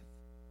and death.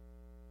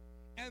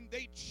 And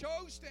they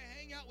chose to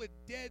hang out with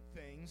dead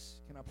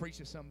things. Can I preach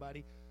to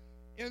somebody?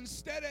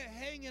 Instead of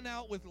hanging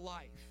out with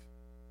life.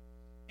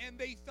 And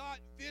they thought,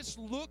 this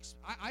looks,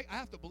 I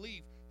have to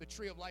believe the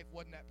tree of life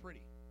wasn't that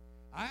pretty.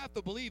 I have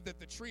to believe that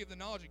the tree of the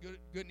knowledge of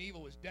good and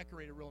evil was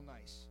decorated real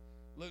nice.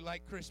 Looked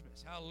like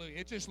Christmas. Hallelujah.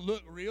 It just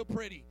looked real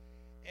pretty.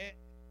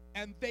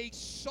 And they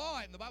saw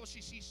it. And the Bible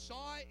says she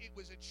saw it. It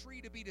was a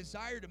tree to be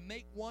desired to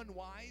make one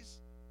wise.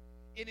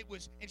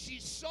 And she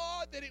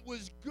saw that it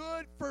was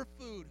good for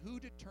food. Who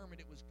determined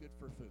it was good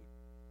for food?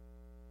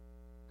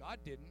 God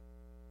didn't.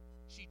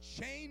 She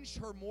changed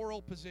her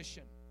moral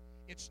position.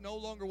 It's no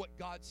longer what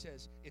God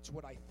says, it's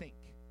what I think.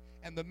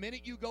 And the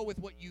minute you go with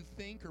what you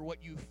think or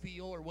what you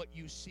feel or what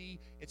you see,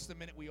 it's the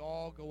minute we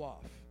all go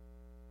off.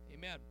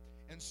 Amen.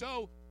 And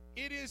so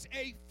it is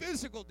a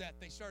physical death.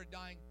 They started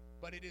dying,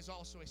 but it is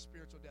also a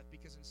spiritual death,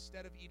 because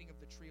instead of eating of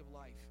the tree of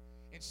life,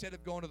 instead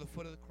of going to the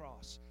foot of the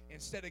cross,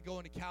 instead of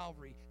going to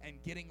Calvary and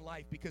getting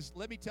life, because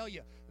let me tell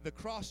you, the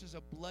cross is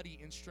a bloody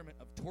instrument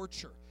of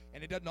torture,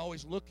 and it doesn't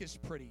always look as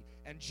pretty.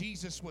 And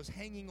Jesus was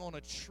hanging on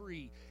a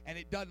tree, and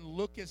it doesn't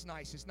look as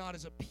nice. It's not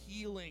as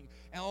appealing.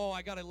 And oh,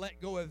 I got to let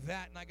go of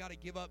that, and I got to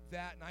give up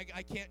that, and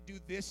I can't do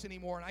this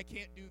anymore, and I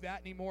can't do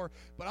that anymore.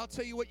 But I'll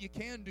tell you what you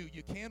can do.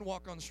 You can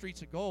walk on the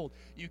streets of gold.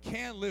 You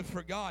can live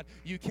for God.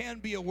 You can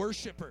be a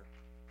worshiper.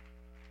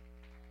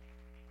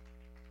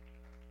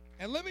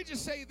 And let me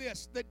just say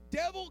this. The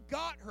devil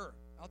got her.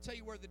 I'll tell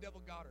you where the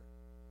devil got her.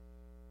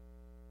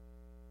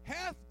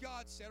 Hath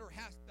God said, or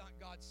hath not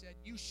God said,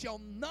 you shall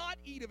not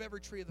eat of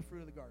every tree of the fruit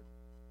of the garden?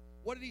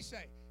 What did he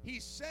say?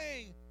 He's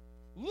saying,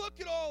 look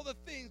at all the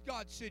things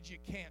God said you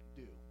can't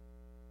do.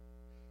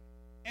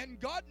 And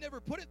God never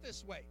put it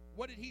this way.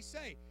 What did he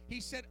say? He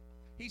said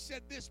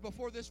this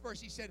before this verse.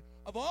 He said,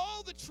 of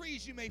all the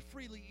trees you may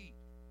freely eat.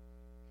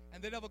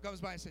 And the devil comes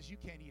by and says, you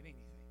can't eat anything.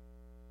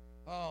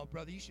 Oh,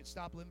 brother, you should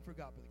stop living for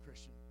God, brother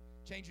Christian.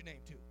 Change your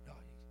name, too. No,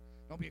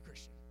 don't be a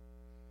Christian.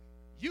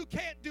 You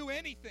can't do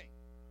anything.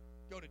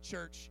 Go to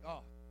church. Oh,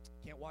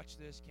 can't watch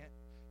this.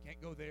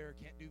 Can't go there.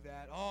 Can't do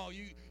that. Oh,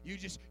 you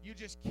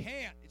just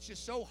can't. It's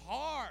just so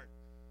hard.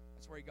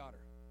 That's where he got her.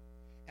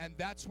 And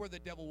that's where the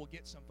devil will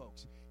get some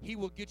folks. He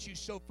will get you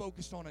so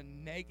focused on a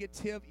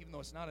negative, even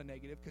though it's not a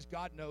negative, because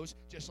God knows,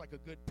 just like a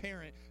good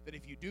parent, that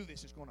if you do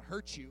this, it's going to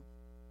hurt you.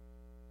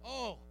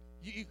 Oh,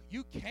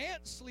 you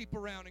can't sleep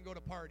around and go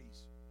to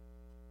parties.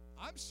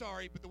 I'm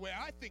sorry, but the way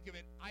I think of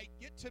it, I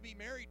get to be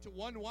married to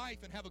one wife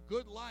and have a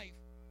good life.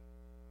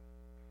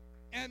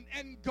 And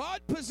God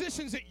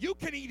positions it. You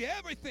can eat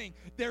everything.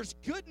 There's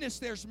goodness,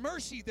 there's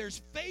mercy,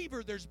 there's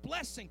favor, there's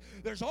blessing.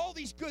 There's all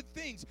these good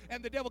things.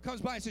 And the devil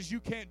comes by and says, you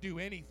can't do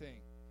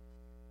anything.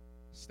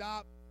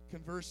 Stop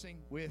conversing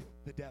with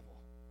the devil.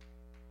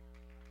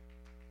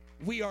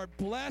 We are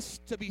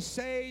blessed to be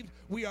saved.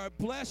 We are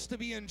blessed to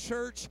be in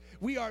church.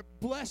 We are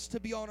blessed to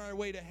be on our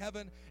way to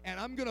heaven. And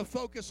I'm going to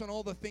focus on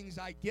all the things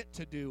I get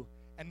to do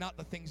and not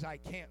the things I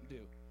can't do.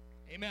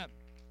 Amen.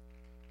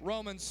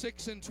 Romans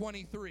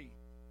 6:23.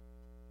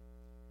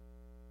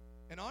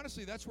 And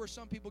honestly, that's where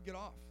some people get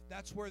off.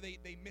 That's where they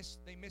miss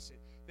it.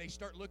 They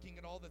start looking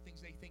at all the things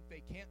they think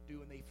they can't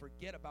do, and they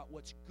forget about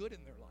what's good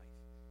in their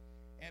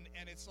life.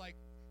 And it's like,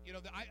 you know,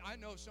 I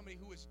know of somebody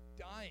who was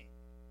dying.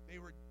 They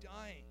were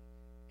dying.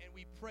 And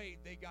we prayed,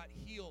 they got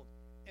healed.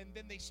 And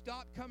then they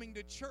stopped coming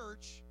to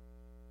church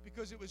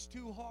because it was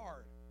too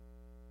hard.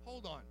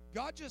 Hold on.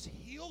 God just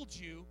healed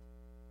you.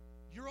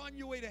 You're on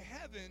your way to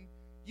heaven.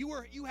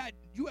 You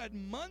had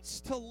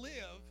months to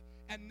live,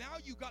 and now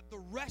you got the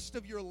rest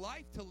of your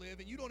life to live,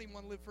 and you don't even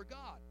want to live for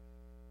God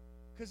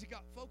because you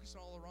got focused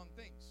on all the wrong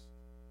things.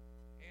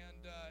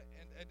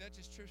 And that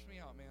just trips me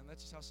out, man.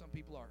 That's just how some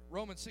people are.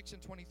 Romans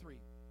 6:23.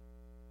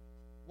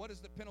 What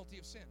is the penalty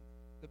of sin?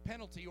 The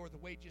penalty, or the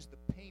wages,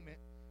 the payment.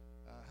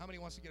 How many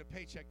wants to get a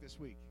paycheck this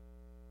week?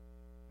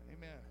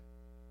 Amen.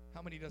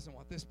 How many doesn't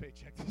want this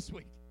paycheck this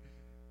week?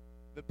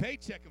 The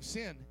paycheck of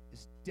sin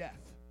is death.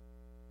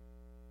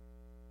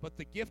 But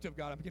the gift of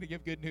God, I'm going to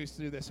give good news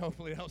through this.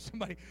 Hopefully it helps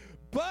somebody.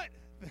 But,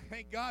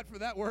 thank God for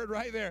that word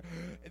right there.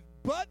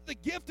 But the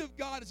gift of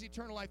God is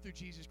eternal life through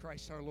Jesus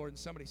Christ our Lord. And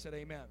somebody said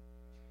amen.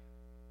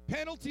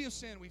 Penalty of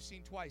sin, we've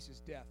seen twice,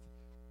 is death.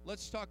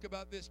 Let's talk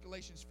about this,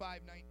 Galatians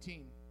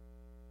 5:19.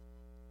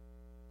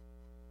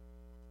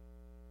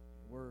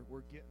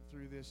 We're getting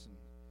through this, and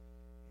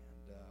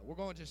we're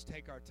going to just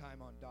take our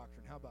time on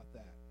doctrine. How about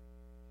that?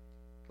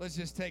 Let's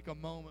just take a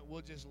moment.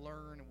 We'll just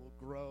learn and we'll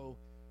grow,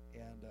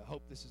 and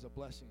hope this is a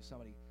blessing to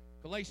somebody.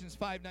 Galatians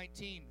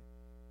 5:19,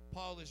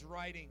 Paul is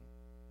writing,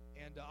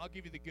 and I'll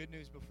give you the good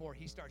news before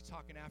he starts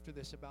talking after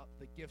this about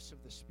the gifts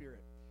of the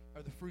Spirit,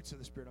 or the fruits of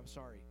the Spirit, I'm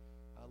sorry.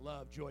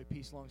 Love, joy,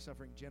 peace,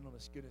 long-suffering,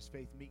 gentleness, goodness,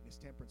 faith, meekness,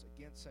 temperance.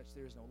 Against such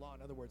there is no law.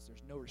 In other words,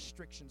 there's no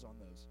restrictions on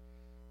those.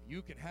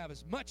 You can have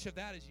as much of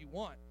that as you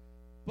want.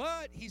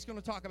 But he's going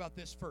to talk about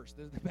this first.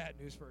 The bad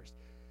news first.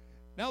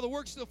 Now the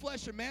works of the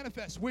flesh are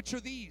manifest. Which are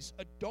these?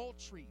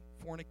 Adultery,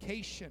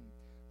 fornication,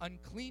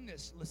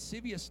 uncleanness,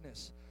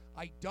 lasciviousness,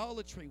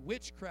 idolatry,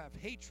 witchcraft,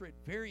 hatred,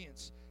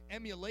 variance,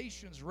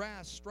 emulations,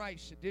 wrath, strife,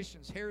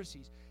 seditions,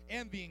 heresies,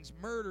 envyings,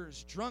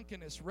 murders,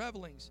 drunkenness,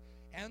 revelings,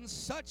 and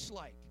such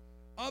like,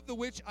 of the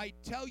which I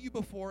tell you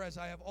before, as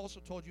I have also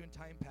told you in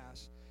time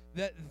past,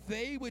 that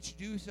they which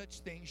do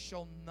such things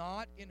shall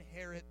not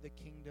inherit the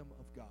kingdom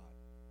of God.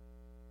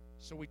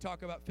 So we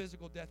talk about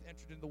physical death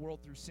entered into the world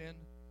through sin,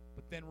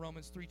 but then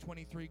Romans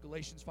 3:23,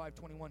 Galatians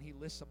 5:21, he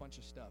lists a bunch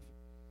of stuff.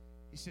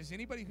 He says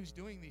anybody who's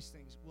doing these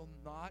things will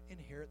not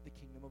inherit the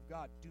kingdom of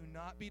God. Do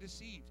not be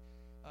deceived.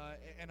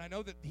 And I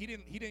know that he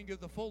didn't give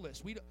the full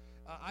list.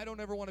 I don't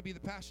ever want to be the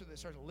pastor that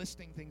starts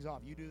listing things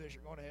off. You do this,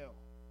 you're going to hell.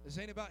 This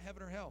ain't about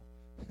heaven or hell.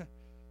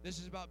 This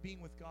is about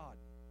being with God.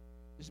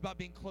 This is about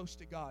being close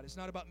to God. It's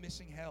not about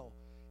missing hell.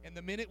 And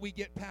the minute we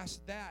get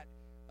past that,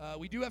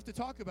 We do have to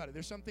talk about it.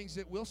 There's some things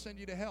that will send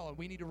you to hell, and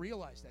we need to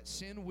realize that.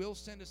 Sin will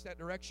send us that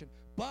direction,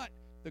 but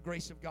the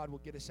grace of God will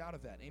get us out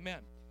of that. Amen.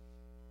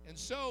 And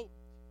so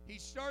he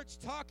starts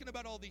talking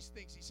about all these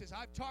things. He says,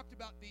 I've talked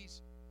about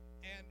these,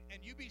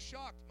 and you be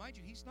shocked. Mind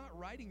you, he's not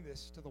writing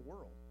this to the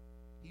world.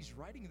 He's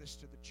writing this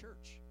to the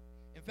church.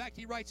 In fact,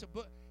 he writes a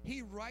book.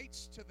 He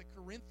writes to the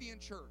Corinthian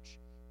church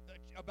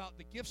about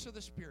the gifts of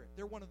the Spirit.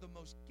 They're one of the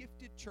most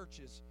gifted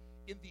churches.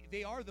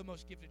 They are the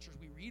most gifted church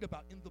we read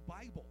about in the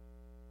Bible.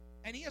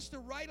 And he has to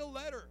write a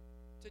letter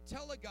to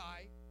tell a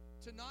guy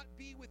to not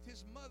be with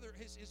his mother,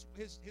 his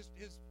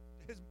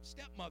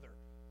stepmother.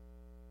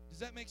 Does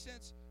that make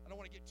sense? I don't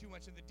want to get too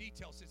much in the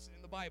details. It's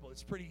in the Bible.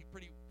 It's pretty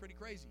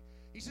crazy.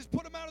 He says,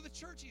 put him out of the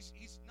church.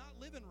 He's not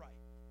living right.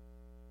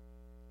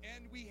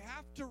 And we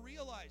have to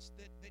realize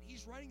that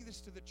he's writing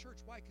this to the church.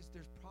 Why? Because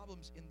there's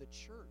problems in the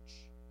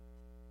church.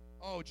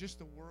 Oh, just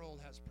the world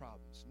has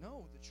problems.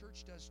 No, the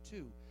church does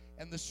too.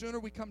 And the sooner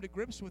we come to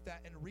grips with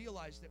that and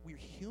realize that we're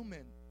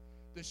human,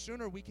 the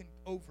sooner we can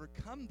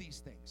overcome these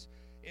things.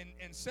 And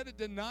instead of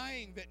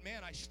denying that,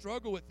 man, I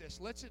struggle with this,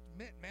 let's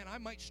admit, man, I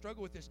might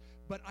struggle with this,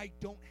 but I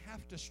don't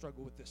have to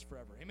struggle with this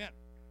forever. Amen.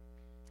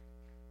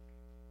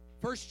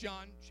 1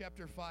 John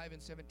chapter 5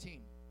 and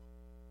 17.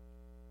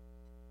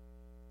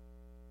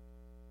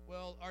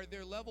 Well, are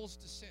there levels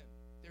to sin?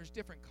 There's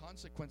different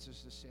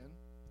consequences to sin,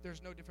 but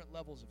there's no different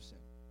levels of sin.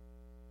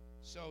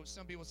 So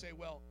some people say,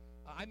 well,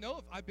 I know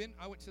if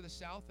I went to the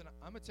South, and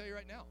I'm going to tell you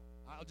right now,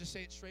 I'll just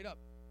say it straight up.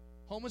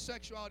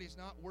 Homosexuality is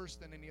not worse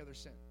than any other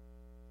sin.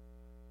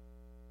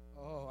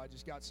 Oh, I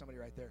just got somebody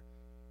right there.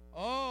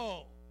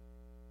 Oh,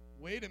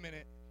 wait a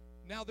minute.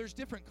 Now, there's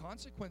different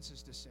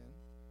consequences to sin.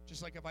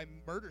 Just like if I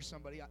murder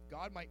somebody,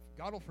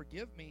 God will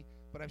forgive me,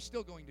 but I'm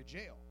still going to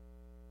jail.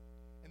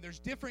 And there's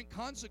different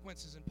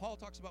consequences, and Paul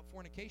talks about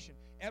fornication.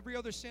 Every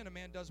other sin a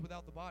man does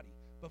without the body,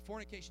 but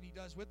fornication he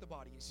does with the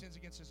body. He sins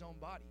against his own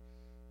body.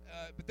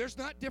 But there's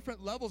not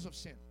different levels of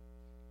sin.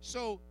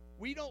 So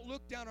we don't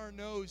look down our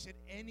nose at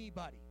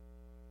anybody,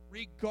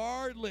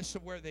 regardless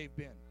of where they've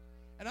been.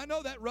 And I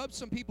know that rubs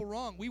some people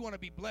wrong. We want to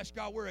be blessed.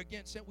 God, we're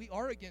against sin. We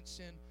are against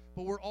sin,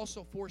 but we're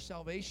also for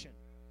salvation.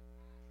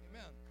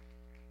 Amen.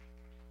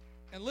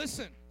 And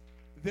listen,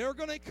 they're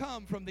going to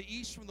come from the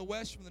east, from the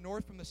west, from the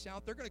north, from the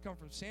south. They're going to come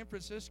from San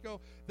Francisco.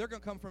 They're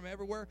going to come from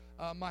everywhere.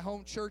 My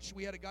home church,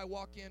 we had a guy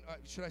walk in,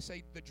 should I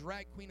say the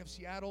drag queen of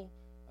Seattle.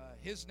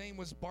 His name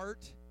was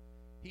Bart.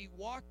 He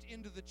walked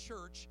into the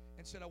church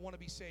and said, I want to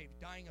be saved,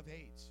 dying of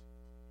AIDS.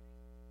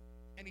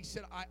 And he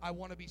said, I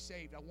want to be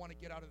saved. I want to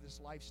get out of this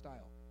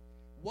lifestyle.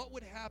 What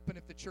would happen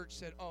if the church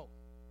said, oh,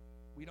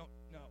 we don't.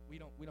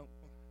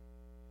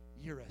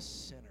 You're a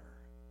sinner.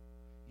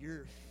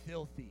 You're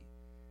filthy.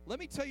 Let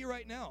me tell you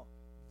right now,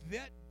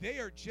 that they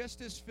are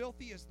just as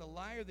filthy as the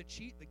liar, the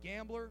cheat, the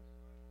gambler,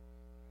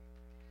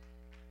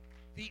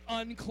 the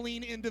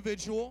unclean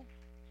individual.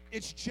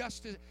 It's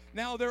just as,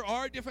 now there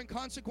are different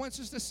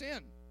consequences to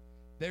sin.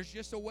 There's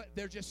just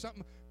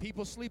something.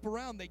 People sleep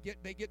around. They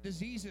get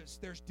diseases.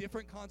 There's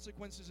different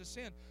consequences of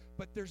sin,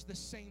 but there's the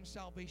same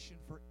salvation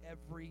for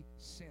every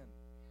sin.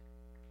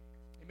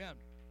 Amen.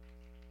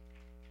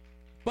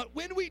 But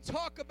when we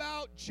talk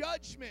about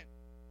judgment,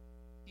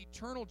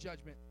 eternal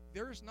judgment,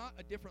 there is not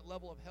a different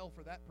level of hell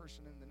for that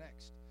person than the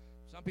next.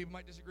 Some people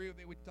might disagree with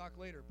me. We can talk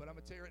later, but I'm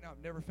going to tell you right now,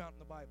 I've never found in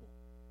the Bible.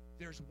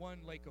 There's one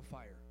lake of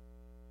fire.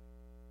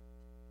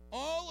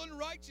 All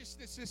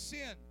unrighteousness is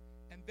sin,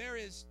 and there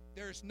is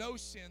no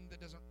sin that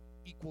doesn't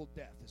equal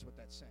death, is what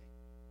that's saying.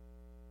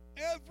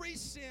 Every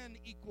sin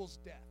equals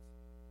death.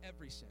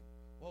 Every sin.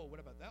 Whoa, what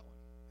about that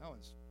one?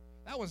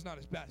 That one's not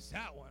as bad as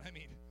that one.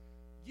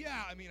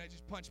 I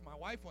just punched my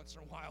wife once in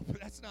a while, but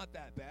that's not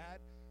that bad.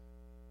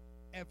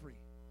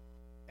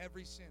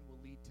 Every sin will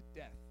lead to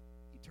death,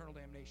 eternal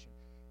damnation.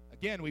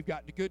 Again, we've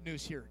got the good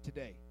news here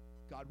today.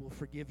 God will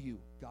forgive you.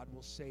 God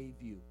will save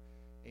you.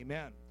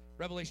 Amen.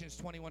 Revelations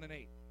 21 and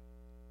 8.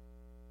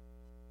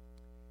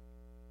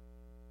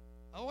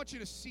 I want you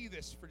to see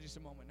this for just a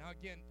moment. Now,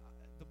 again,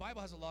 the Bible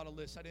has a lot of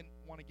lists. I didn't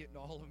want to get into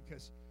all of them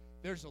because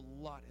there's a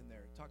lot in there.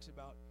 It talks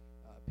about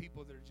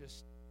people that are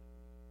just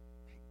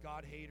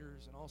God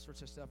haters and all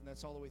sorts of stuff, and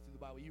that's all the way through the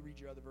Bible. You read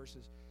your other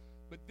verses.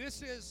 But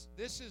this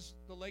is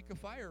the lake of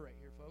fire right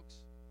here, folks.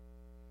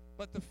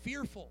 But the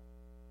fearful.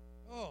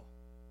 Oh.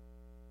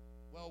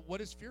 Well,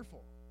 what is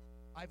fearful?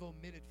 I've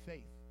omitted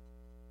faith.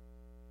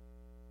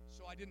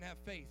 So I didn't have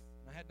faith,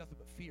 and I had nothing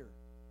but fear.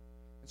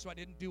 And so I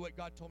didn't do what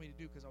God told me to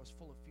do because I was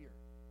full of fear.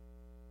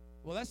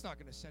 Well, that's not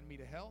going to send me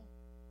to hell.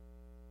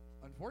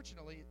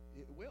 Unfortunately,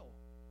 it will.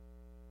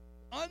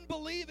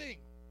 Unbelieving.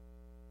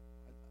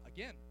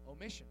 Again,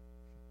 omission.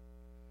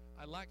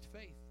 I lacked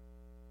faith.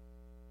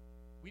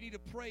 We need to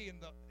pray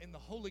in the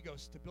Holy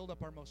Ghost to build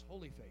up our most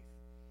holy faith.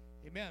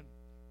 Amen.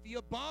 The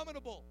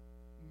abominable,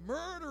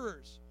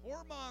 murderers,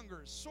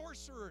 whoremongers,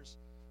 sorcerers.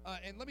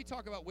 And let me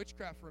talk about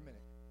witchcraft for a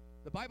minute.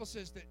 The Bible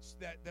says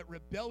that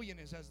rebellion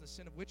is as the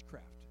sin of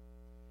witchcraft.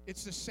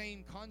 It's the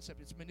same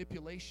concept. It's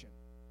manipulation.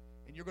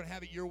 And you're going to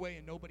have it your way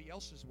and nobody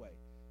else's way.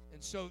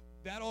 And so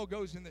that all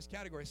goes in this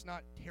category. It's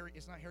not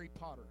Harry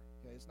Potter.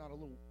 Okay? It's not a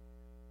little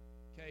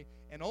Okay?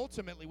 And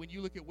ultimately, when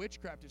you look at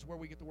witchcraft, is where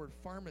we get the word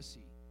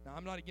pharmacy. Now,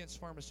 I'm not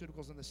against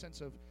pharmaceuticals in the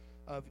sense of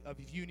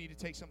if you need to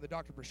take something the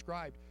doctor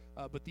prescribed,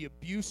 but the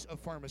abuse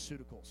of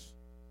pharmaceuticals.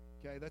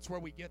 Okay? That's where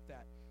we get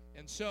that.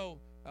 And so,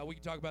 we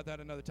can talk about that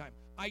another time.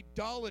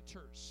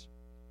 Idolaters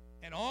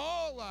and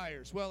all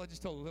liars. Well, I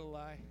just told a little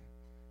lie.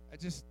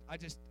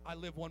 I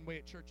live one way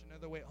at church,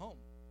 another way at home.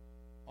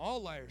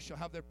 All liars shall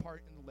have their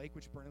part in the lake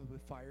which burneth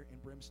with fire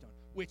and brimstone,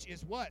 which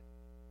is what?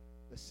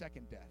 The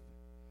second death.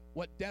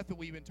 What death that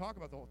we've been talking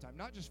about the whole time?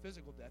 Not just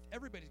physical death.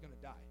 Everybody's going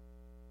to die.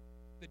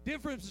 The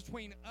difference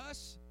between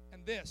us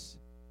and this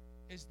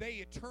is they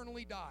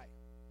eternally die,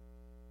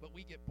 but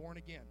we get born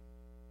again.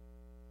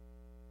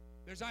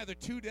 There's either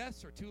two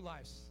deaths or two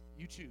lives.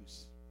 You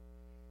choose.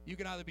 You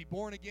can either be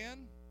born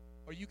again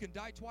or you can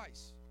die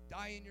twice.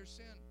 Die in your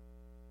sin.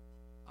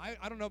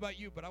 I don't know about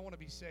you, but I want to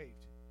be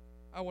saved.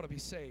 I want to be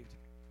saved.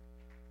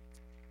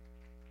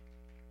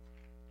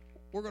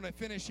 We're going to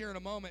finish here in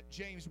a moment,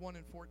 James 1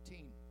 and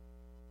 14.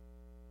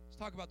 Let's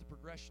talk about the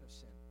progression of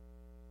sin.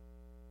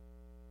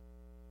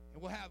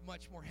 And we'll have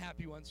much more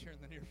happy ones here in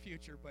the near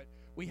future, but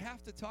we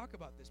have to talk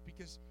about this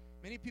because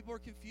many people are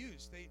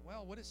confused.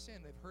 What is sin?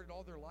 They've heard it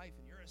all their life,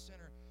 and you're a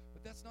sinner.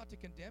 But that's not to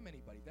condemn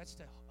anybody. That's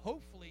to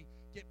hopefully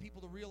get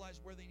people to realize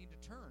where they need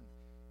to turn.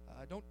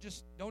 Don't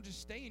just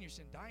stay in your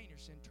sin, die in your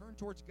sin. Turn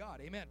towards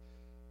God. Amen.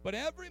 But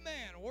every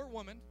man or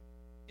woman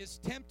is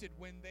tempted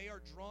when they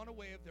are drawn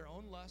away of their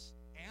own lust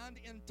and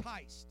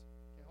enticed.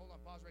 Okay, hold on,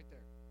 pause right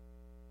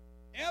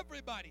there.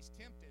 Everybody's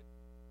tempted.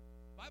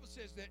 The Bible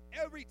says that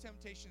every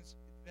temptation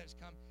that has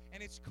come,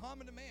 and it's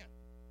common to man.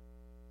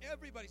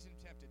 Everybody's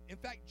tempted. In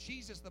fact,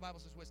 Jesus, the Bible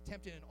says, was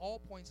tempted in all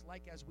points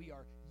like as we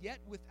are, yet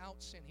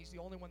without sin. He's the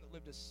only one that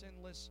lived a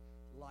sinless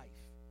life.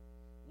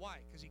 Why?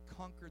 Because he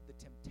conquered the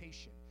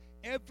temptation.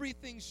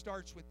 Everything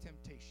starts with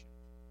temptation.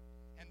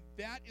 And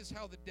that is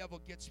how the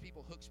devil gets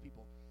people, hooks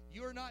people.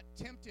 You're not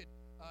tempted.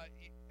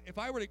 If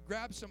I were to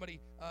grab somebody,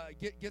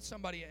 get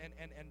somebody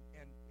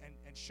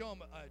and show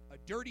them a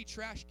dirty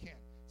trash can,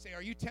 say,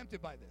 are you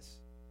tempted by this?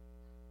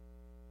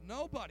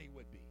 Nobody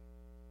would be.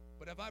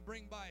 But if I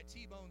bring by a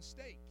T-bone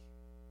steak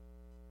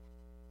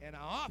and I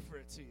offer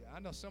it to you, I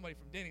know somebody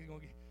from Denny's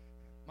going to get,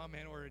 my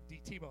man ordered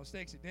T-bone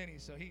steaks at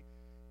Denny's, so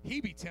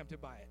he'd be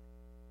tempted by it.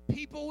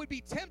 People would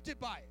be tempted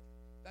by it.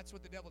 That's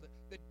what the devil does.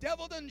 The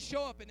devil doesn't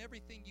show up in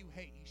everything you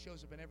hate. He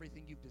shows up in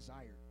everything you've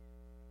desired.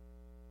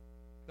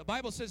 The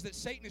Bible says that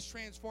Satan is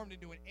transformed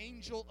into an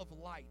angel of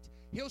light.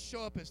 He'll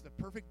show up as the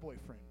perfect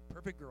boyfriend,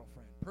 perfect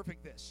girlfriend,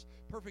 perfect this,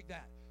 perfect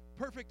that,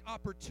 perfect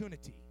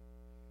opportunity.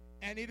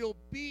 And it'll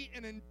be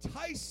an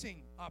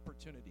enticing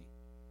opportunity.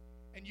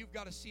 And you've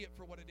got to see it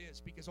for what it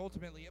is, because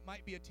ultimately it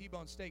might be a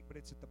T-bone steak, but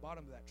it's at the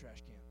bottom of that trash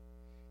can.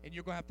 And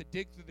you're going to have to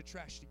dig through the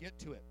trash to get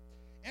to it.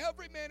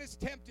 Every man is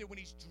tempted when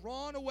he's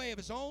drawn away of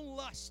his own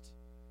lust.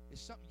 It's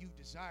something you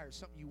desire,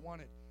 something you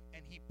wanted,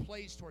 and he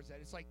plays towards that.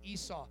 It's like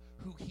Esau,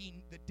 who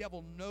the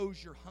devil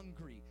knows you're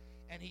hungry,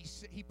 and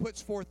he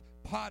puts forth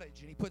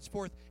pottage, and he puts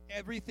forth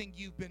everything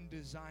you've been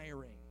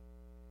desiring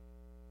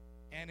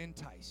and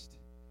enticed,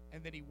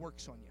 and then he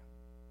works on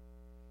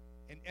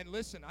you. And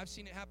listen, I've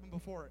seen it happen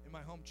before in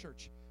my home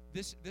church.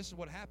 This is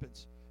what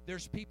happens.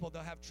 There's people,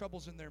 they'll have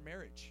troubles in their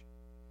marriage.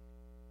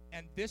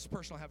 And this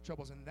person will have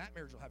troubles, and that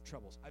marriage will have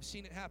troubles. I've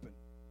seen it happen.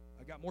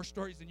 I got more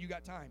stories than you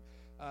got time.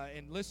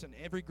 And listen,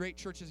 every great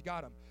church has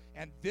got them.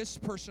 And this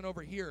person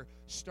over here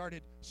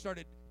started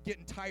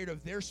getting tired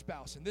of their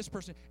spouse, and this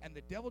person, and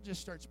the devil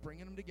just starts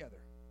bringing them together.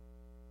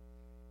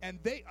 And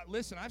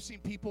listen, I've seen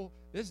people,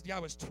 this guy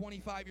was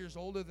 25 years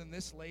older than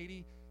this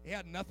lady. He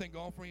had nothing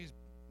going for him. He's,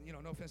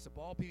 no offense to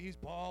bald people, he's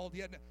bald.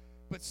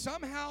 But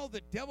somehow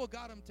the devil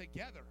got them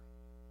together.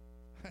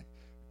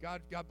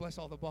 God bless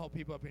all the bald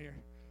people up in here.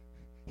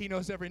 He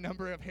knows every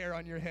number of hair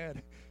on your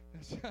head.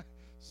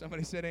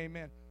 Somebody said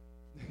amen.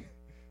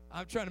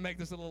 I'm trying to make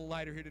this a little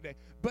lighter here today.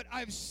 But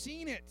I've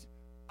seen it.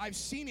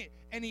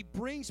 And he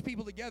brings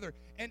people together.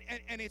 And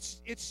it's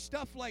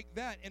stuff like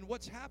that. And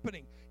what's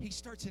happening? He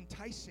starts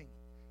enticing.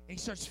 And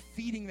he starts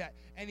feeding that.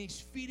 And he's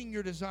feeding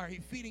your desire.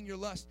 He's feeding your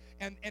lust.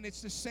 And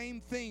it's the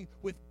same thing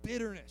with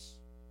bitterness.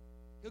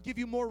 He'll give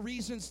you more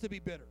reasons to be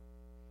bitter.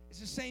 It's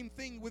the same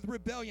thing with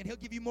rebellion. He'll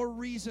give you more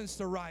reasons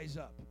to rise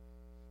up.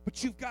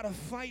 But you've got to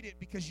fight it,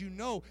 because you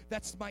know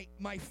that's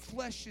my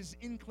flesh's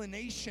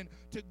inclination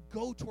to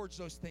go towards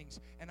those things.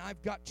 And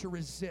I've got to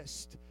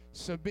resist.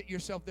 Submit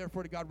yourself,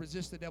 therefore, to God.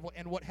 Resist the devil.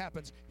 And what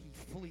happens? He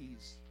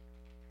flees.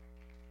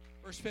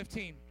 Verse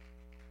 15.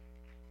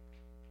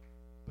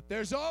 But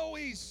there's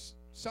always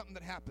something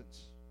that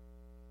happens.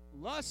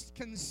 Lust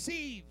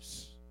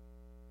conceives.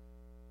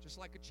 Just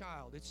like a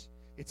child.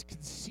 It's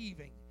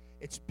conceiving.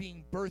 It's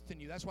being birthed in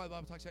you. That's why the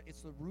Bible talks about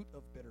it's the root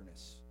of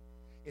bitterness.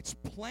 It's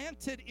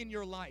planted in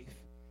your life,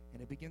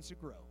 and it begins to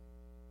grow.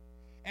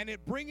 And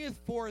it bringeth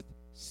forth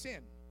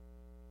sin.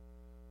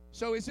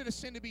 So is it a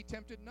sin to be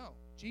tempted? No.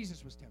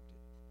 Jesus was tempted.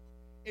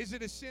 Is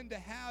it a sin to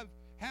have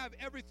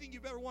everything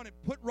you've ever wanted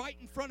put right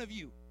in front of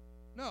you?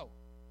 No.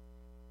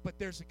 But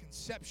there's a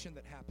conception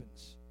that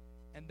happens,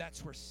 and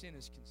that's where sin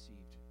is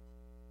conceived.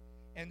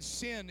 And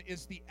sin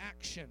is the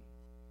action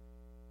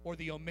or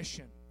the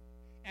omission.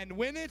 And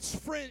when it's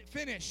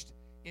finished,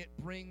 it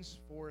brings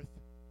forth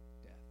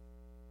death.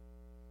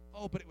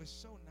 Oh, but it was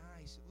so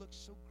nice. It looked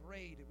so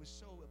great. It was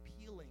so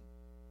appealing.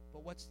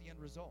 But what's the end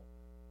result?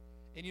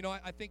 And you know,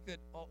 I think that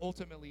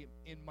ultimately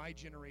in my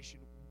generation,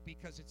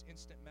 because it's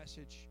instant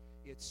message,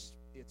 it's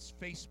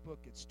Facebook,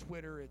 it's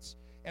Twitter, it's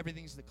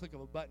everything's the click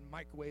of a button,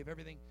 microwave,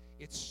 everything.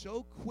 It's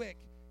so quick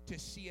to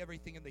see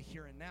everything in the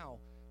here and now.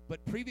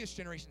 But previous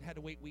generation had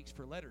to wait weeks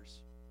for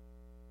letters.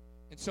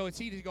 And so it's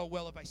easy to go,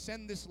 well, if I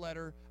send this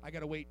letter, I got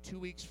to wait 2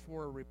 weeks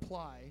for a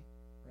reply,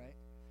 right?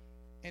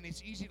 And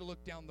it's easy to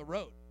look down the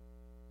road.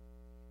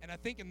 And I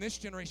think in this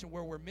generation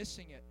where we're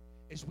missing it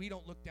is we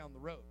don't look down the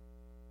road.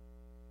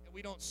 And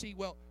we don't see,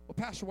 well,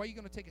 Pastor, why are you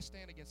going to take a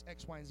stand against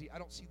X, Y, and Z? I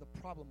don't see the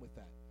problem with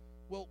that.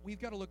 Well,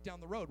 we've got to look down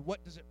the road.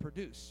 What does it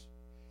produce?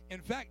 In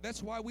fact,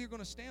 that's why we're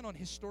going to stand on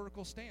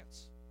historical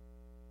stance.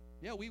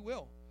 Yeah, we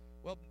will.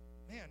 Well,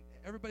 man,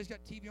 everybody's got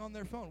TV on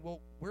their phone. Well,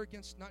 we're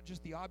against not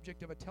just the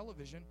object of a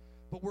television,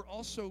 but we're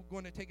also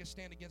going to take a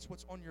stand against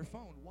what's on your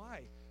phone.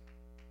 Why?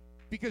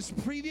 Because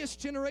previous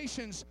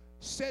generations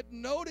said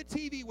no to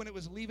TV when it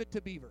was Leave It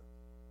to Beaver.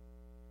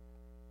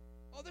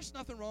 Oh, there's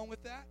nothing wrong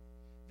with that.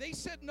 They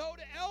said no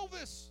to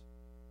Elvis.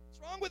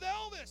 What's wrong with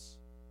Elvis?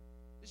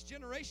 This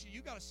generation,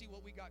 you got to see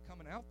what we got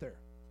coming out there.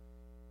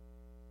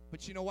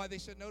 But you know why they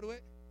said no to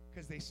it?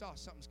 Because they saw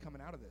something's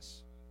coming out of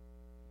this.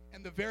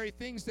 And the very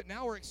things that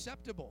now are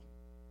acceptable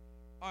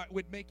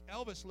would make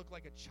Elvis look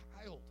like a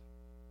child.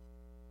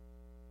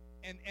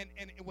 And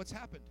what's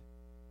happened?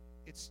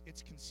 It's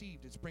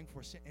conceived, it's bringing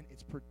forth sin, and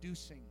it's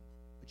producing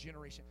a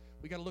generation.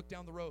 We got to look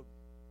down the road.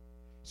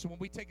 So when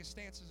we take a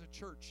stance as a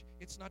church,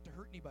 it's not to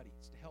hurt anybody,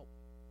 it's to help.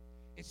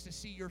 It's to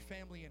see your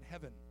family in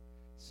heaven.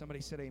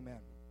 Somebody said amen.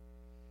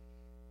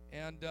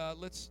 And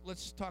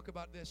let's talk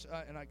about this,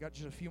 and I got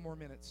just a few more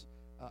minutes.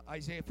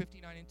 Isaiah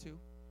 59:2.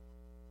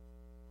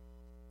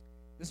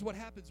 This is what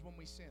happens when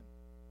we sin.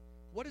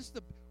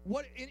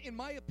 In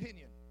my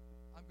opinion,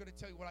 I'm going to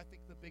tell you what I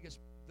think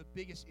the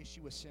biggest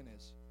issue with sin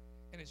is.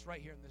 And it's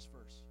right here in this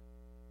verse.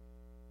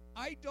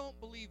 I don't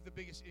believe the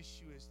biggest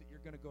issue is that you're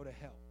going to go to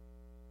hell.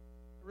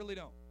 I really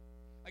don't.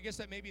 I guess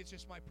that maybe it's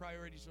just my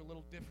priorities are a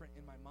little different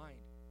in my mind.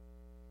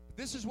 But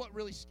this is what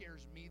really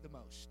scares me the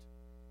most.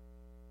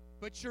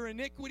 But your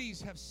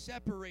iniquities have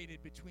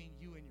separated between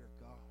you and your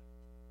God.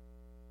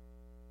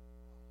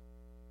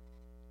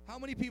 How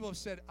many people have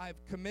said, I've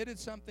committed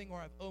something or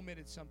I've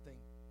omitted something,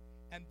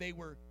 and they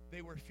were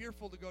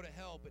fearful to go to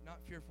hell, but not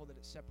fearful that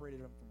it separated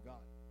them from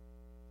God?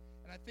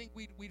 And I think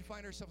we'd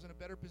find ourselves in a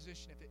better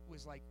position if it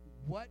was like,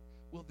 what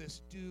will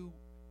this do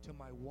to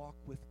my walk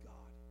with God?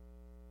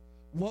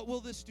 What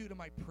will this do to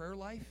my prayer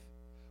life?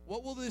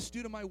 What will this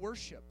do to my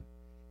worship?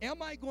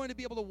 Am I going to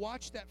be able to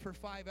watch that for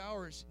 5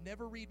 hours,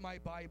 never read my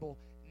Bible,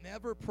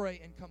 never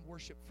pray, and come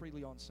worship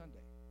freely on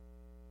Sunday?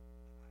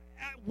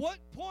 At what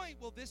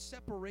point will this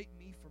separate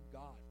me from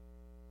God?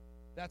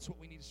 That's what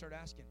we need to start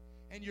asking.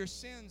 And your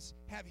sins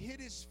have hid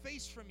his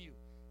face from you,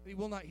 that he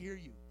will not hear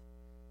you.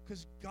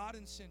 Because God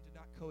and sin did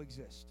not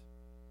coexist.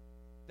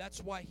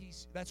 That's why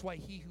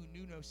he who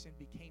knew no sin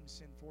became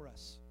sin for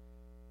us,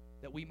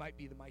 that we might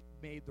be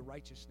made the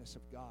righteousness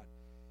of God.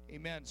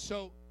 Amen.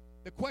 So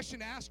the question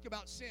to ask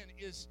about sin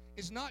is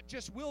not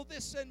just, will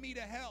this send me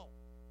to hell?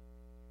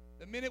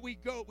 The minute we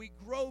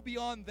grow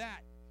beyond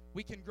that,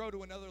 we can grow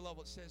to another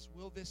level. It says,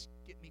 will this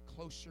get me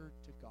closer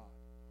to God?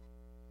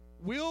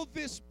 Will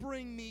this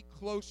bring me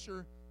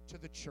closer to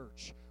the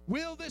church?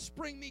 Will this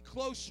bring me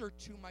closer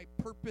to my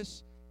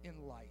purpose in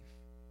life?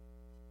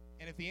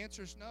 And if the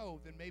answer is no,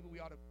 then maybe we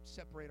ought to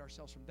separate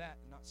ourselves from that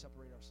and not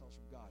separate ourselves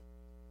from God.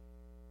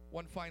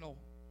 One final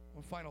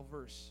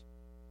verse.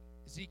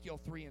 Ezekiel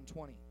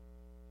 3:20.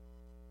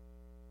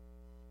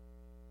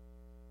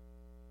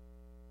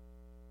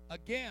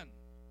 Again,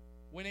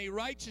 when a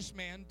righteous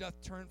man doth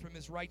turn from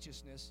his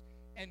righteousness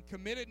and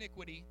commit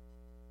iniquity,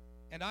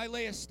 and I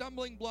lay a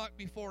stumbling block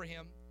before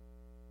him,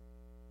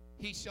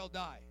 he shall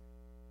die.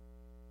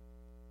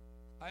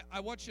 I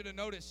want you to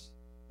notice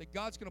that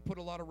God's going to put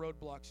a lot of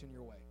roadblocks in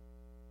your way.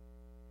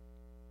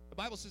 The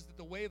Bible says that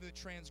the way of the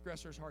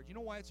transgressor is hard. You know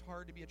why it's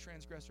hard to be a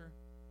transgressor?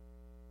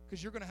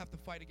 Because you're going to have to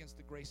fight against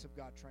the grace of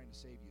God trying to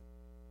save you.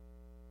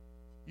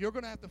 You're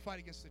going to have to fight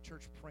against the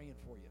church praying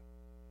for you.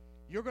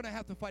 You're going to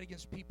have to fight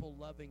against people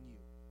loving you.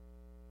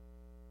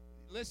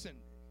 Listen,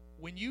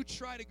 when you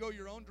try to go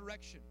your own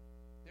direction,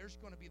 there's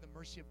going to be the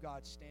mercy of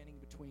God standing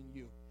between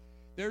you.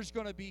 There's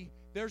going to be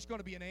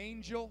an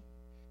angel,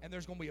 and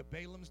there's going to be a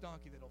Balaam's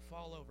donkey that'll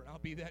fall over, and I'll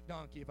be that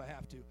donkey if I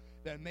have to,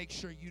 that make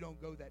sure you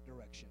don't go that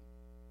direction.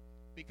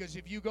 Because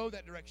if you go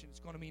that direction, it's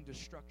going to mean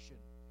destruction.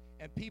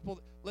 And people,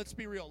 let's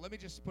be real. Let me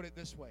just put it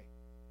this way.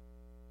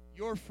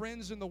 Your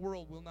friends in the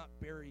world will not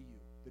bury you.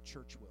 The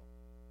church will.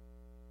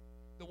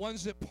 The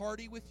ones that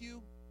party with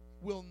you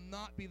will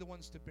not be the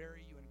ones to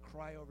bury you and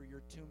cry over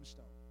your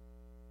tombstone.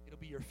 It'll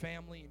be your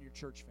family and your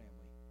church family.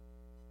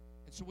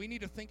 And so we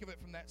need to think of it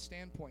from that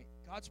standpoint.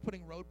 God's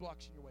putting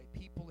roadblocks in your way,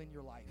 people in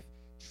your life,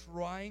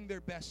 trying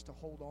their best to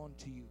hold on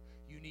to you.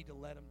 You need to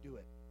let them do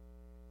it.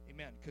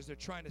 Amen. Because they're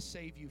trying to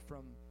save you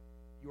from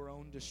your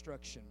own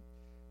destruction.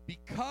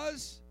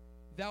 Because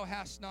thou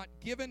hast not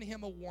given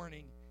him a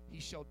warning, he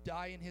shall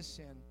die in his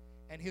sin,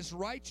 and his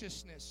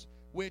righteousness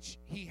which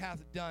he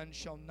hath done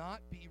shall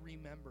not be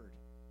remembered.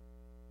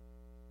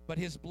 But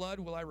his blood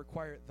will I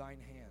require at thine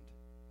hand.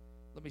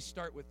 Let me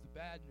start with the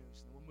bad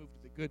news, and then we'll move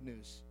to the good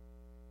news.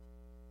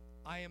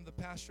 I am the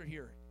pastor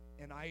here,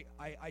 and I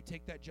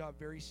take that job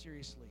very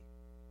seriously.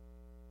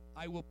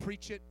 I will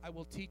preach it, I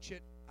will teach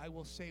it, I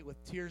will say it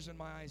with tears in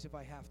my eyes if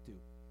I have to.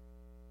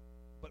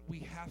 But we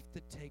have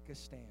to take a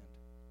stand.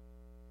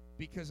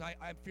 Because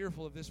I'm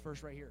fearful of this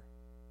verse right here.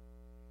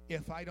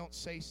 If I don't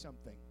say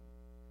something.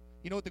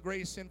 You know what the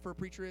greatest sin for a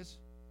preacher is?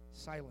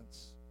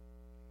 Silence.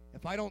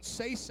 If I don't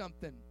say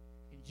something,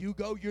 and you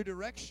go your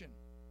direction,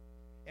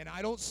 and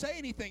I don't say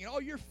anything, and oh,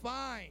 you're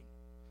fine,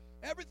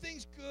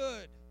 everything's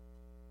good,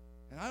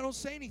 and I don't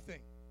say anything,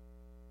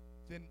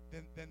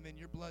 then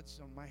your blood's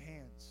on my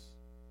hands.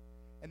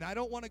 And I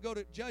don't want to go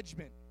to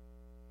judgment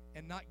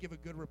and not give a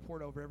good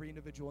report over every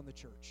individual in the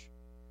church.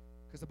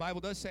 Because the Bible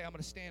does say I'm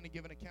going to stand and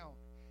give an account.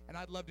 And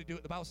I'd love to do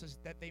it. The Bible says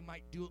that they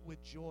might do it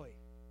with joy.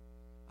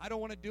 I don't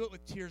want to do it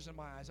with tears in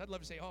my eyes. I'd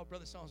love to say, oh,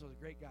 Brother so-and-so was a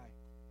great guy.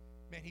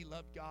 Man, he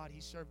loved God. He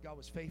served God,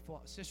 was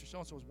faithful. Sister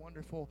so-and-so was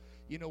wonderful.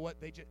 You know what?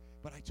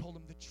 But I told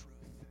him the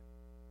truth.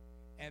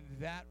 And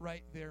that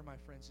right there, my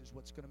friends, is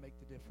what's going to make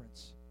the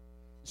difference.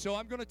 So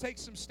I'm going to take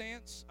some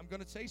stance. I'm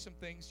going to say some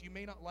things. You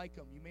may not like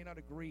them. You may not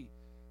agree.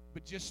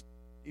 But just,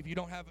 if you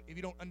don't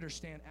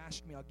understand,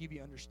 ask me. I'll give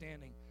you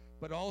understanding.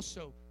 But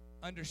also,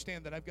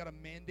 understand that I've got a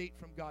mandate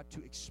from God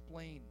to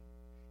explain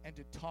and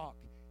to talk.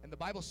 And the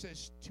Bible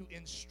says to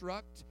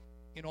instruct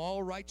in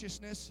all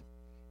righteousness.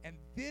 And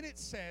then it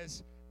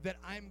says that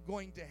I'm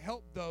going to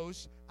help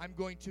those, I'm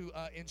going to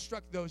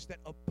instruct those that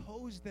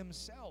oppose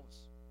themselves.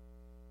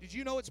 Did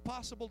you know it's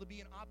possible to be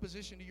in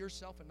opposition to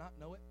yourself and not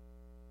know it?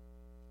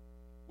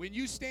 When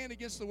you stand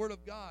against the Word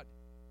of God,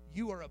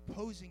 you are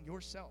opposing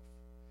yourself.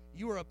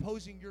 You are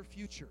opposing your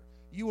future.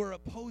 You are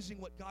opposing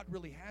what God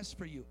really has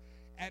for you.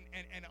 And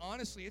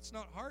honestly, it's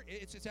not hard.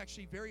 It's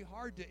actually very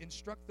hard to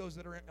instruct those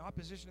that are in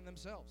opposition to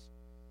themselves.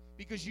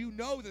 Because you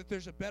know that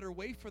there's a better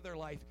way for their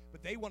life,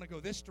 but they want to go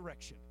this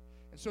direction.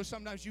 And so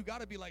sometimes you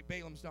got to be like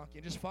Balaam's donkey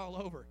and just fall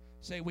over.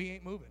 Say, we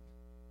ain't moving.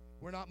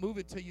 We're not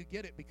moving till you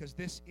get it, because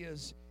this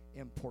is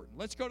important.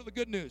 Let's go to the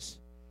good news.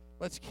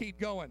 Let's keep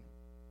going.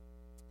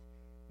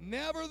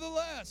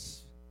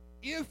 Nevertheless,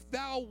 if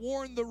thou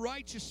warn the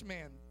righteous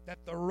man that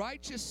the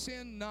righteous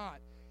sin not,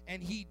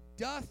 and he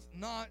doth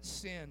not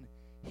sin,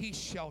 he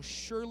shall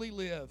surely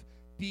live,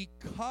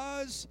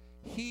 because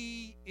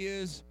he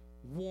is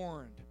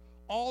warned.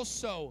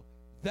 Also,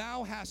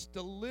 thou hast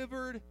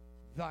delivered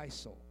thy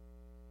soul.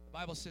 The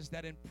Bible says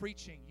that in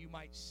preaching you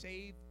might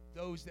save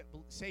those that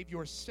save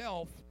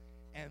yourself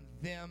and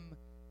them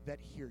that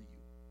hear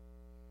you.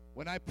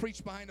 When I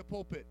preach behind a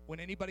pulpit, when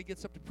anybody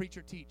gets up to preach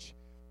or teach,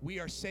 we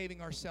are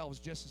saving ourselves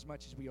just as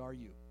much as we are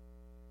you.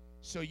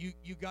 So you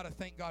got to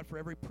thank God for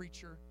every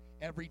preacher,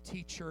 every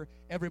teacher,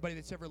 everybody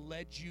that's ever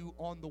led you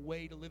on the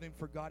way to living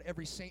for God,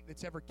 every saint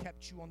that's ever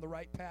kept you on the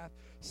right path.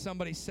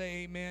 Somebody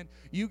say amen.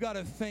 You got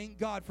to thank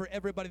God for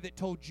everybody that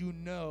told you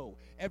no,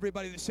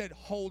 everybody that said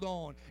hold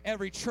on,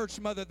 every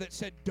church mother that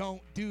said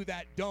don't do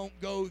that, don't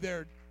go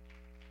there.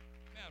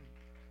 Amen.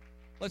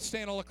 Let's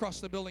stand all across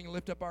the building and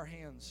lift up our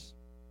hands.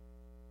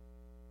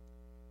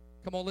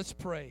 Come on, let's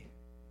pray.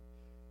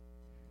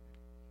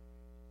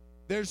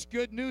 There's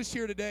good news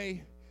here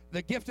today.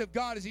 The gift of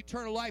God is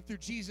eternal life through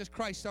Jesus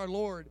Christ our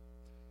Lord.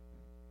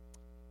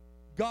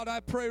 God,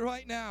 I pray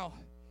right now,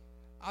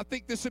 I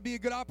think this would be a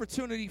good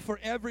opportunity for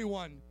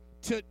everyone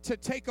to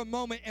take a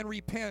moment and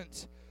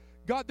repent.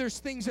 God, there's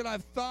things that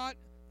I've thought,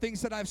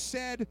 things that I've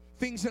said,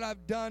 things that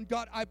I've done.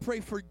 God, I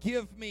pray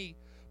forgive me.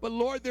 But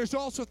Lord, there's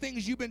also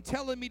things you've been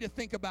telling me to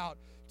think about,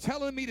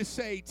 telling me to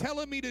say,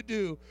 telling me to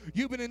do.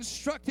 You've been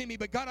instructing me,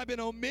 but God, I've been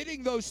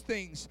omitting those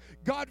things.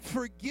 God,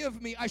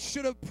 forgive me. I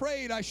should have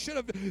prayed. I should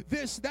have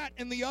this, that,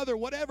 and the other,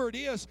 whatever it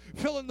is,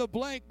 fill in the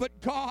blank. But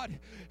God,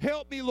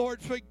 help me,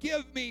 Lord.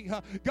 Forgive me.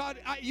 God,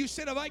 you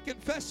said if I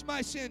confess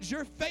my sins,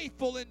 you're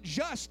faithful and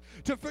just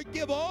to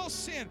forgive all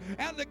sin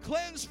and to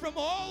cleanse from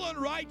all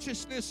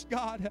unrighteousness,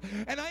 God.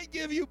 And I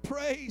give you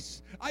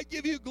praise. I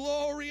give you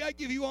glory. I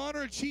give you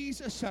honor,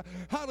 Jesus.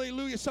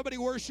 Hallelujah. Somebody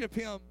worship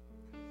him.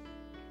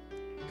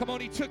 Come on,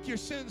 he took your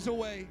sins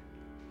away.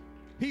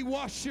 He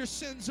washed your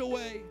sins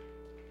away.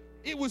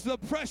 It was the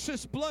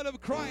precious blood of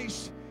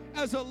Christ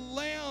as a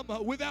lamb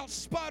without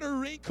spot or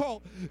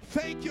wrinkle.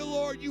 Thank you,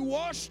 Lord. You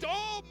washed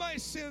all my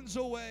sins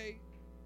away.